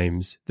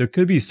times. There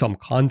could be some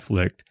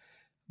conflict,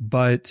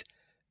 but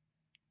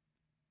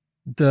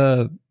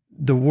the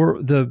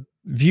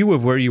view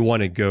of where you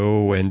want to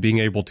go and being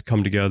able to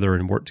come together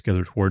and work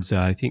together towards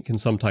that, I think, can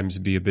sometimes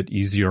be a bit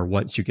easier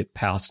once you get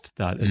past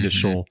that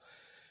initial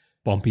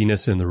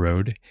bumpiness in the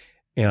road.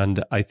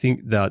 And I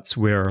think that's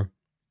where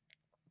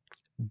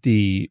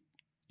the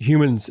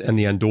humans and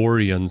the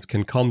Andorians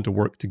can come to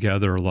work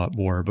together a lot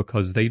more,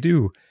 because they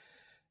do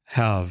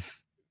have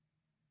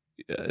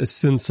a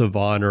sense of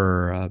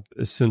honor,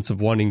 a sense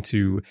of wanting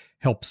to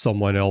help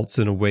someone else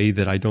in a way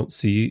that I don't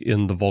see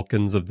in the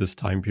Vulcans of this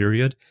time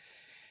period.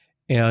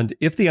 And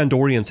if the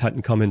Andorians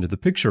hadn't come into the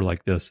picture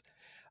like this,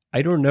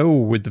 I don't know,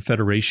 would the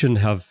Federation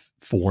have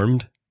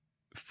formed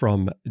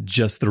from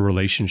just the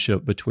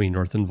relationship between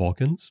Earth and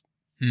Vulcans?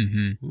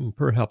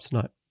 Perhaps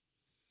not.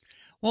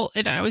 Well,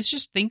 and I was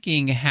just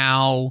thinking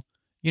how,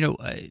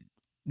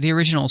 the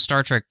original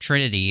Star Trek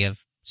trinity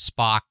of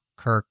Spock,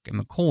 Kirk, and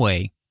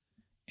McCoy,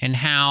 and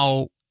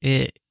how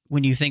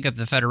when you think of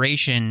the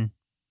Federation,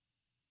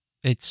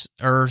 it's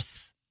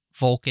Earth,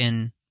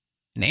 Vulcan,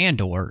 and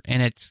Andor,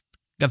 and it's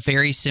a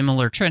very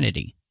similar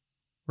trinity,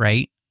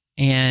 right?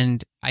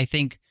 And I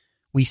think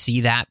we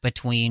see that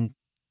between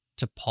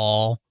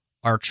T'Pol,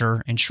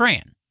 Archer, and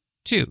Shran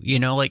too.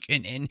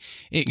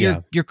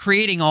 You're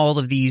creating all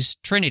of these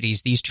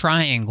trinities, these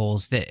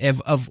triangles that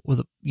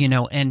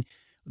and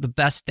the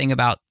best thing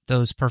about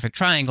those perfect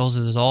triangles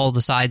is all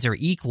the sides are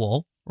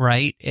equal,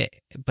 right?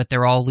 But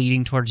they're all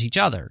leading towards each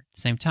other at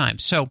the same time.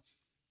 So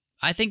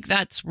I think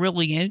that's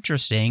really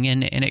interesting.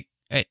 And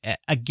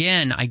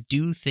again, I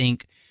do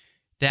think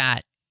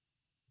that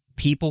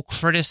people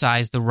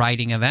criticize the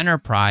writing of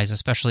Enterprise,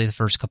 especially the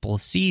first couple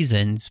of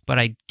seasons, but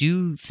I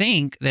do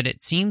think that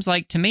it seems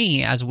like to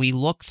me, as we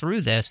look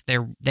through this,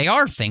 they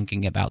are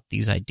thinking about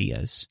these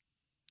ideas.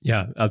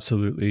 Yeah,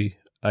 absolutely.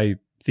 I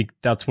think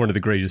that's one of the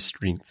greatest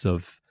strengths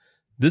of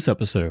this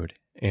episode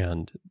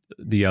and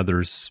the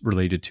others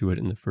related to it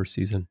in the first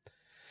season.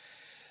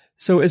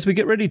 So as we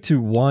get ready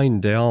to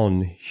wind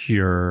down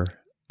here,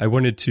 I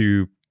wanted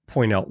to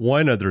point out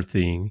one other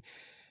thing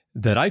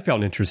that I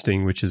found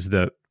interesting, which is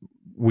that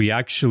we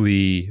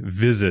actually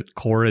visit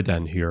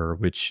Coridan here,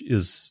 which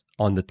is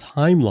on the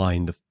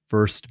timeline the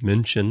first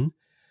mention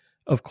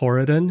of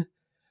Coridan.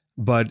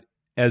 But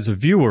as a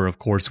viewer, of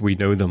course, we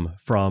know them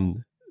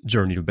from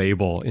Journey to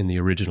Babel in the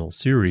original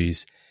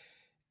series.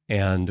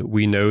 And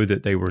we know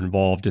that they were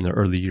involved in the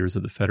early years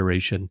of the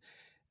Federation.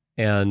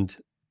 And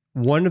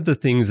one of the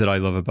things that I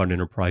love about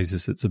Enterprise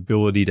is its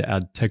ability to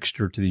add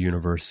texture to the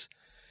universe,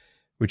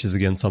 which is,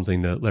 again,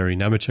 something that Larry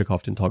Nemechek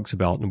often talks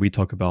about and we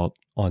talk about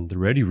on the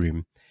Ready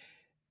Room.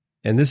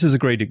 And this is a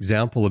great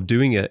example of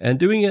doing it, and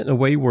doing it in a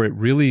way where it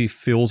really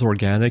feels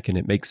organic and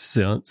it makes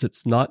sense.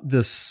 It's not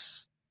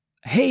this,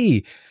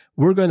 hey,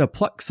 we're going to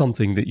pluck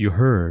something that you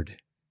heard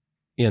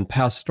in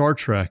past Star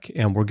Trek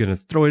and we're going to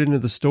throw it into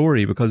the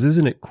story because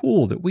isn't it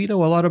cool that we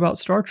know a lot about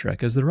Star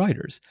Trek as the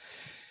writers?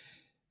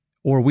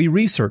 Or we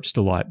researched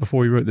a lot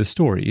before we wrote this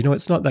story.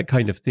 It's not that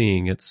kind of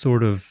thing. It's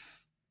sort of,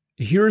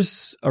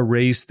 here's a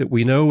race that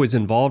we know is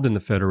involved in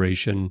the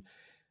Federation.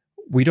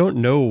 We don't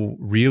know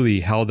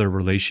really how their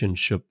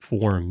relationship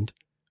formed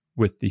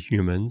with the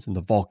humans and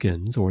the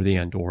Vulcans or the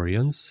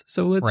Andorians.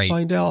 So let's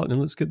find out and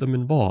let's get them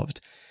involved.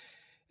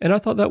 And I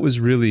thought that was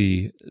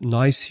really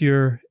nice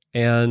here.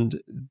 And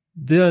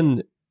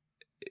then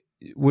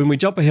when we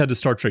jump ahead to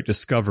Star Trek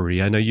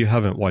Discovery, I know you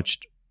haven't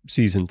watched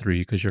season 3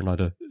 because you're not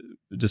a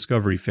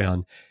Discovery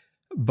fan,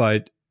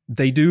 but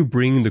they do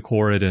bring the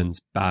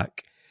Coridans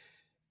back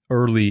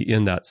early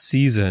in that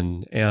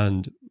season.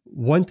 And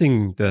one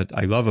thing that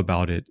I love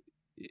about it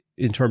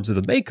in terms of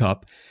the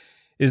makeup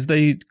is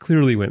they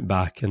clearly went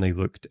back and they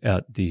looked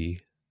at the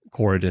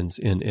Coridans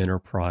in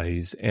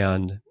Enterprise,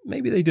 and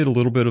maybe they did a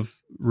little bit of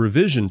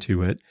revision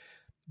to it,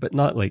 but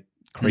not like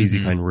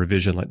crazy kind of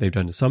revision like they've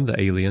done to some of the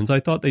aliens.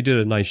 I thought they did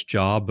a nice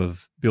job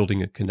of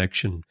building a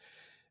connection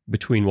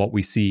between what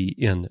we see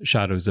in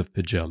Shadows of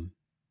P'Jem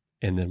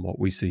and then what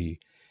we see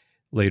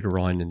later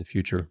on in the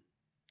future.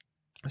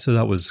 So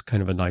that was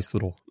kind of a nice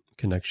little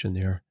connection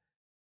there.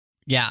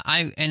 Yeah,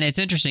 and it's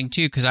interesting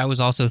too, because I was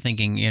also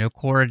thinking,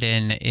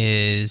 Coridan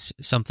is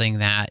something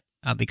that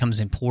becomes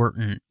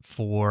important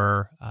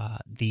for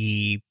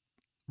the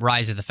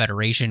Rise of the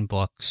Federation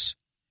books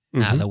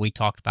that we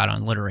talked about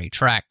on Literary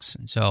Treks.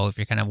 And so if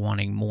you're kind of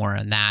wanting more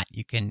on that,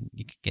 you can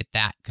get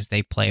that because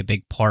they play a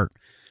big part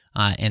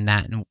in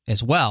that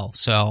as well.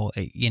 So,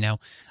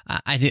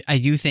 I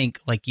do think,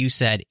 like you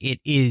said, it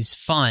is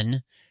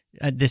fun.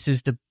 This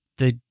is the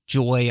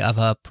joy of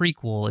a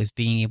prequel, is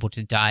being able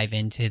to dive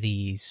into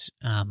these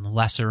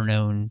lesser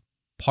known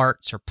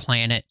parts or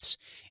planets.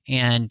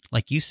 And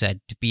like you said,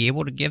 to be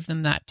able to give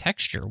them that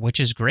texture, which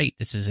is great.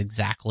 This is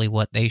exactly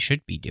what they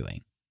should be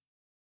doing.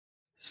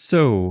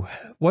 So,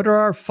 what are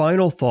our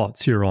final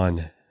thoughts here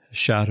on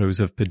Shadows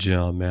of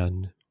Pajam,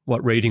 and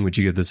what rating would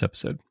you give this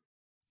episode?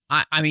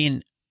 I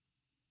mean,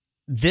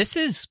 this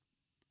is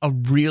a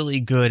really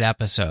good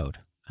episode.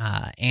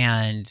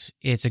 And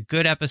it's a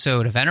good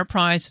episode of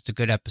Enterprise. It's a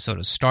good episode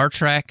of Star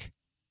Trek.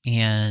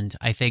 And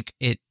I think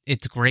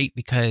it's great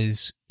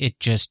because it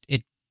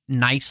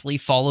nicely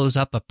follows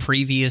up a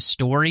previous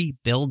story,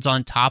 builds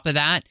on top of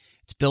that.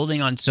 It's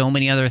building on so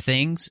many other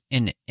things.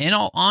 And in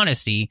all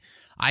honesty,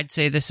 I'd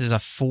say this is a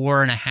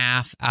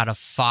 4.5 out of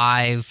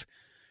 5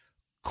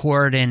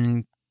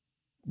 Coridan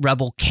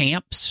Rebel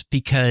camps,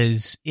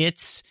 because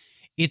it's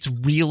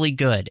really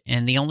good.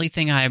 And the only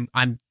thing I'm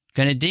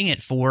going to ding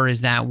it for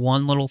is that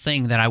one little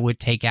thing that I would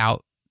take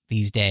out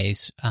these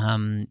days.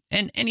 And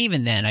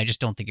even then, I just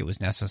don't think it was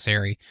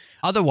necessary.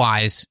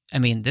 Otherwise, I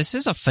mean, this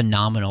is a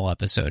phenomenal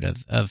episode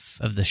of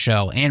the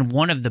show, and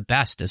one of the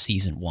best of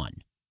season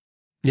 1.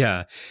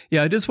 Yeah,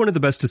 it is one of the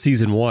best of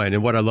season 1.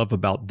 And what I love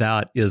about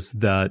that is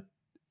that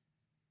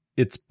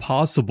it's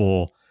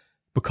possible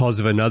because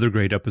of another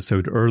great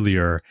episode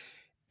earlier,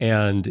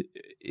 and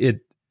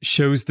it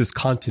shows this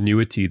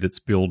continuity that's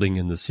building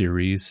in the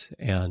series.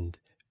 And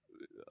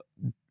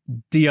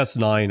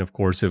DS9, of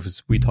course,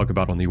 as we talk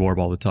about on the Orb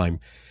all the time,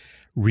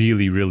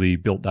 really, really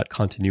built that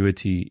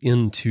continuity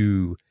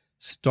into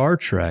Star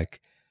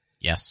Trek.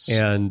 Yes.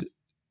 And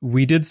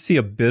we did see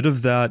a bit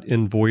of that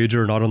in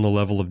Voyager, not on the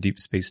level of Deep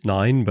Space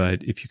Nine,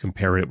 but if you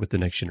compare it with The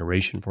Next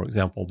Generation, for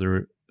example,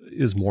 there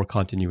is more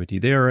continuity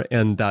there,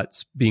 and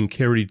that's being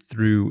carried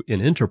through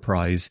in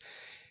Enterprise.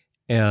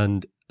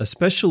 And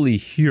especially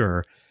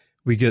here,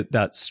 we get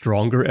that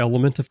stronger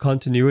element of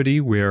continuity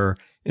where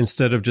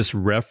instead of just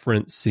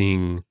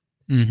referencing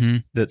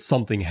that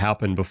something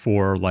happened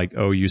before, like,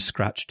 oh, you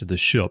scratched the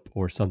ship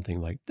or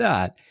something like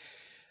that,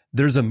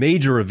 there's a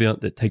major event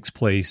that takes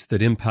place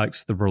that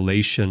impacts the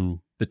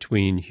relation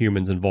between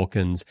humans and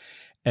Vulcans.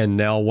 And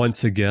now,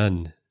 once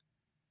again,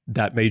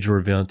 that major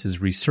event is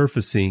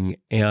resurfacing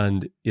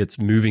and it's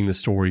moving the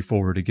story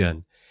forward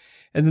again.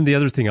 And then the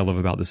other thing I love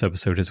about this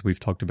episode, as we've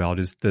talked about,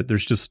 is that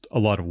there's just a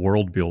lot of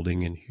world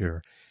building in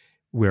here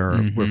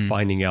where we're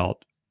finding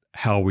out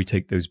how we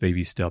take those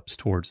baby steps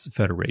towards the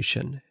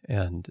Federation.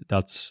 And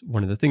that's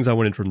one of the things I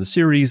wanted from the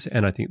series,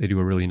 and I think they do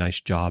a really nice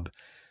job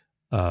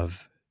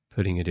of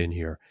putting it in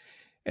here.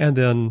 And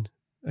then,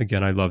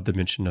 again, I love the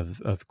mention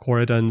of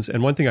Coridans.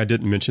 And one thing I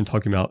didn't mention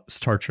talking about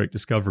Star Trek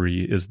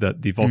Discovery is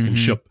that the Vulcan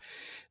ship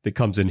that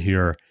comes in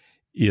here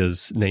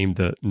is named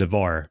the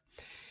Navarre,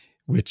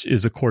 which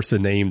is, of course, a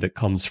name that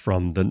comes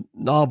from the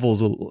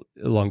novels a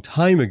long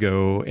time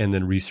ago and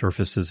then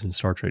resurfaces in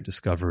Star Trek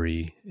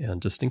Discovery.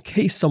 And just in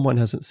case someone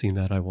hasn't seen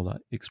that, I will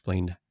not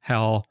explain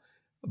how,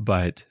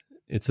 but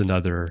it's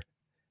another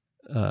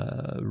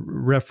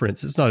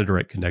reference. It's not a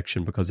direct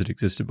connection because it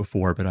existed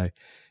before, but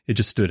it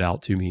just stood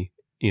out to me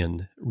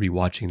in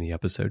rewatching the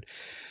episode.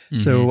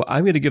 So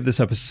I'm going to give this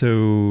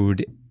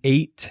episode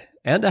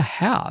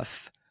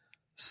 8.5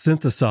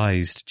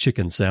 synthesized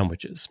chicken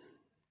sandwiches.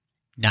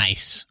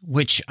 Nice,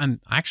 which I'm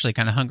actually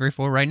kind of hungry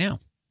for right now.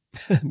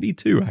 Me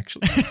too,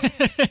 actually.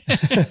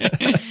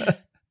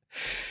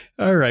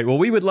 All right. Well,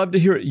 we would love to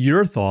hear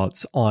your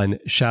thoughts on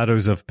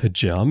Shadows of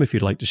Pajam. If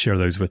you'd like to share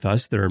those with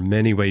us, there are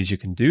many ways you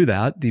can do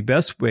that. The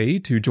best way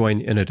to join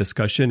in a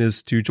discussion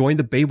is to join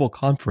the Babel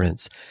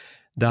Conference.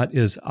 That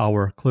is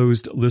our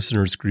closed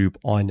listeners group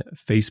on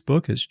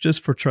Facebook. It's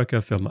just for Trek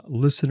FM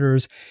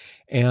listeners.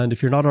 And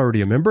if you're not already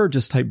a member,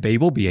 just type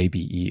Babel,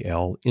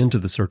 B-A-B-E-L, into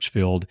the search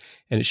field,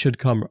 and it should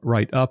come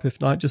right up.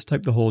 If not, just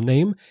type the whole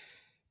name.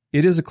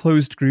 It is a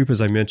closed group, as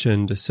I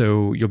mentioned,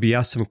 so you'll be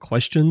asked some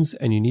questions,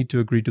 and you need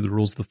to agree to the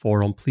rules of the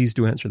forum. Please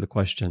do answer the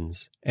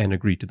questions and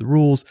agree to the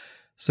rules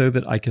so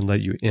that I can let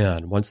you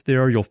in. Once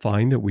there, you'll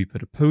find that we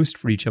put a post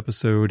for each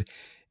episode,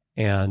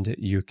 and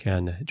you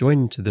can join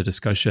into the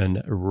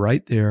discussion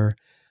right there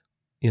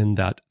in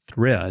that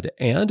thread.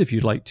 And if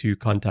you'd like to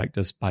contact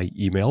us by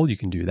email, you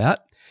can do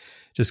that.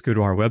 Just go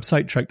to our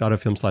website,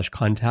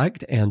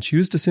 trek.fm/contact, and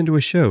choose to send to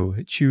a show.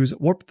 Choose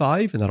Warp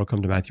 5, and that'll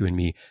come to Matthew and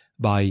me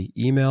by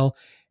email.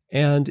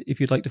 And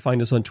if you'd like to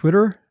find us on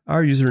Twitter,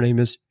 our username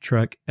is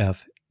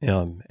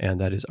TrekFM, and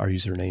that is our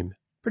username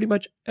pretty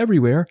much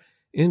everywhere,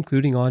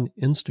 including on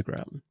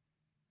Instagram.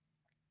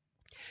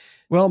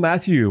 Well,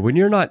 Matthew, when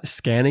you're not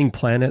scanning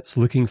planets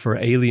looking for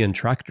alien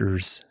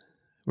tractors,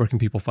 where can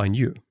people find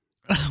you?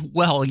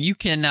 Well, you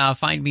can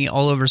find me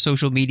all over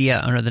social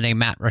media under the name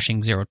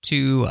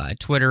MattRushing02,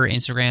 Twitter,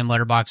 Instagram,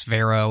 Letterboxd,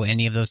 Vero,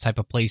 any of those type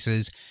of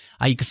places.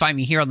 You can find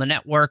me here on the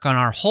network on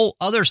our whole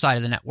other side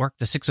of the network,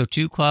 the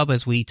 602 Club,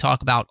 as we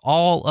talk about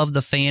all of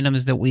the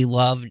fandoms that we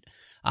love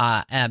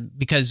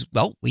because,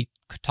 well, we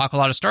talk a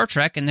lot of Star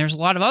Trek, and there's a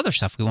lot of other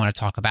stuff we want to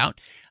talk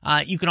about.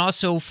 You can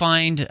also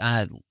find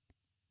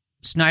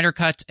Snyder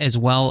Cuts as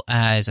well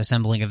as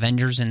Assembling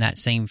Avengers in that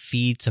same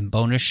feed, some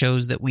bonus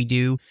shows that we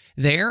do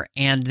there,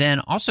 and then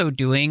also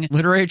doing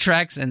Literary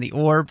Treks and The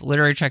Orb.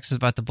 Literary Treks is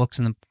about the books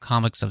and the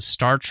comics of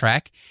Star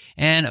Trek.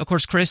 And, of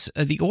course, Chris,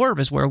 The Orb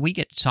is where we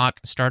get to talk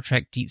Star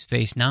Trek Deep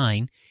Space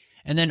Nine.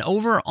 And then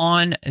over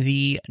on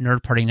the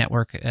Nerd Party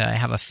Network, I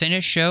have a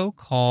Finnish show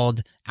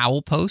called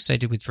Owl Post I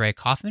did with Drea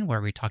Kaufman,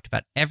 where we talked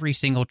about every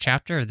single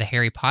chapter of the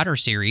Harry Potter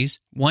series,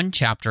 one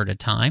chapter at a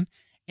time.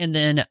 And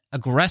then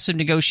Aggressive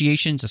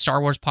Negotiations, a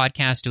Star Wars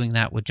podcast, doing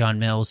that with John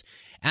Mills.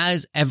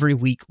 As every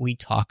week we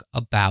talk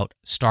about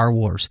Star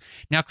Wars.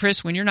 Now,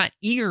 Chris, when you're not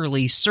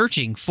eagerly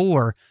searching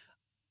for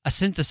a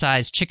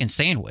synthesized chicken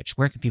sandwich,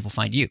 where can people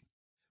find you?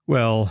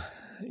 Well,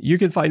 you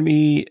can find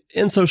me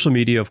in social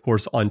media, of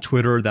course, on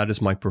Twitter. That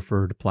is my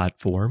preferred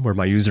platform, where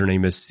my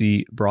username is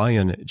C.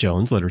 Bryan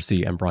Jones, letter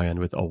C, and Bryan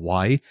with a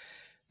Y.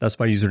 That's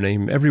my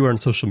username everywhere on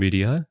social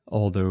media,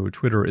 although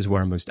Twitter is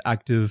where I'm most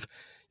active.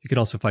 You can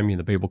also find me in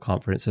the Babel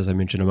Conference, as I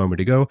mentioned a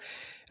moment ago.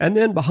 And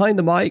then behind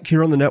the mic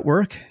here on the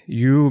network,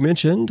 you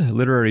mentioned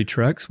Literary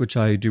Treks, which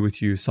I do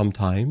with you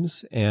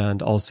sometimes,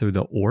 and also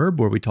The Orb,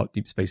 where we talk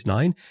Deep Space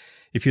Nine.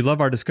 If you love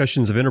our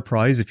discussions of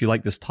Enterprise, if you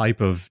like this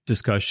type of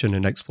discussion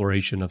and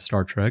exploration of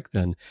Star Trek,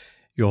 then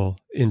you'll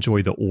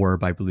enjoy The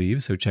Orb, I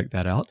believe, so check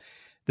that out.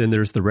 Then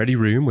there's The Ready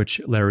Room, which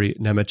Larry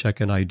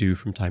Nemechek and I do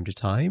from time to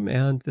time.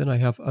 And then I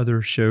have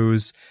other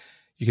shows.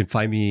 You can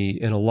find me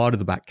in a lot of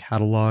the back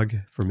catalog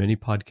for many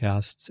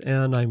podcasts,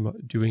 and I'm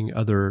doing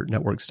other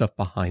network stuff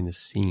behind the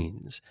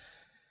scenes.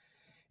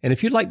 And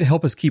if you'd like to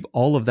help us keep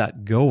all of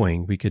that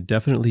going, we could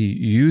definitely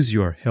use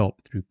your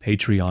help through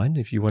Patreon.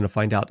 If you want to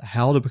find out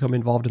how to become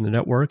involved in the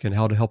network and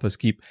how to help us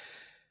keep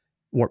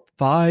Warp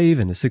 5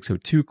 and the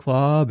 602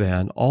 Club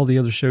and all the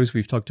other shows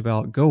we've talked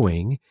about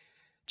going,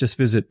 just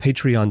visit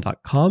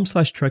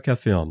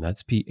patreon.com/TrekFM.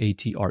 That's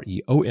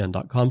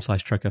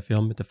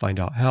patreon.com/TrekFM to find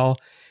out how.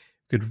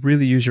 Could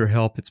really use your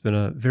help. It's been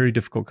a very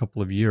difficult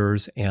couple of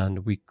years,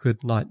 and we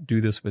could not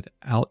do this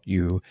without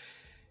you.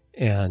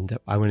 And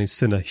I want to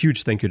send a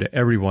huge thank you to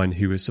everyone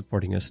who is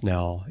supporting us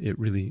now. It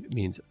really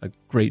means a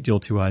great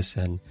deal to us,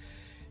 and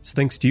it's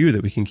thanks to you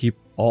that we can keep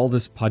all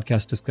this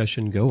podcast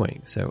discussion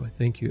going. So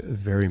thank you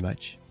very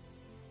much.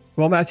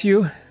 Well,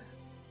 Matthew,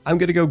 I'm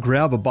going to go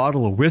grab a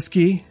bottle of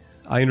whiskey.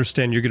 I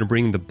understand you're going to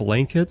bring the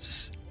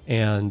blankets,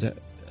 and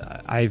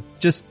I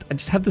just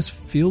have this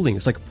feeling,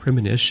 it's like a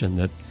premonition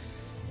that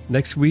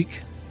next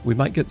week, we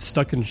might get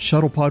stuck in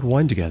Shuttle Pod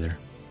 1 together.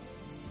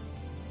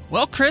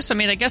 Well, Chris,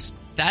 I guess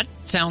that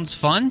sounds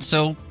fun,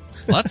 so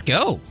let's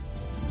go.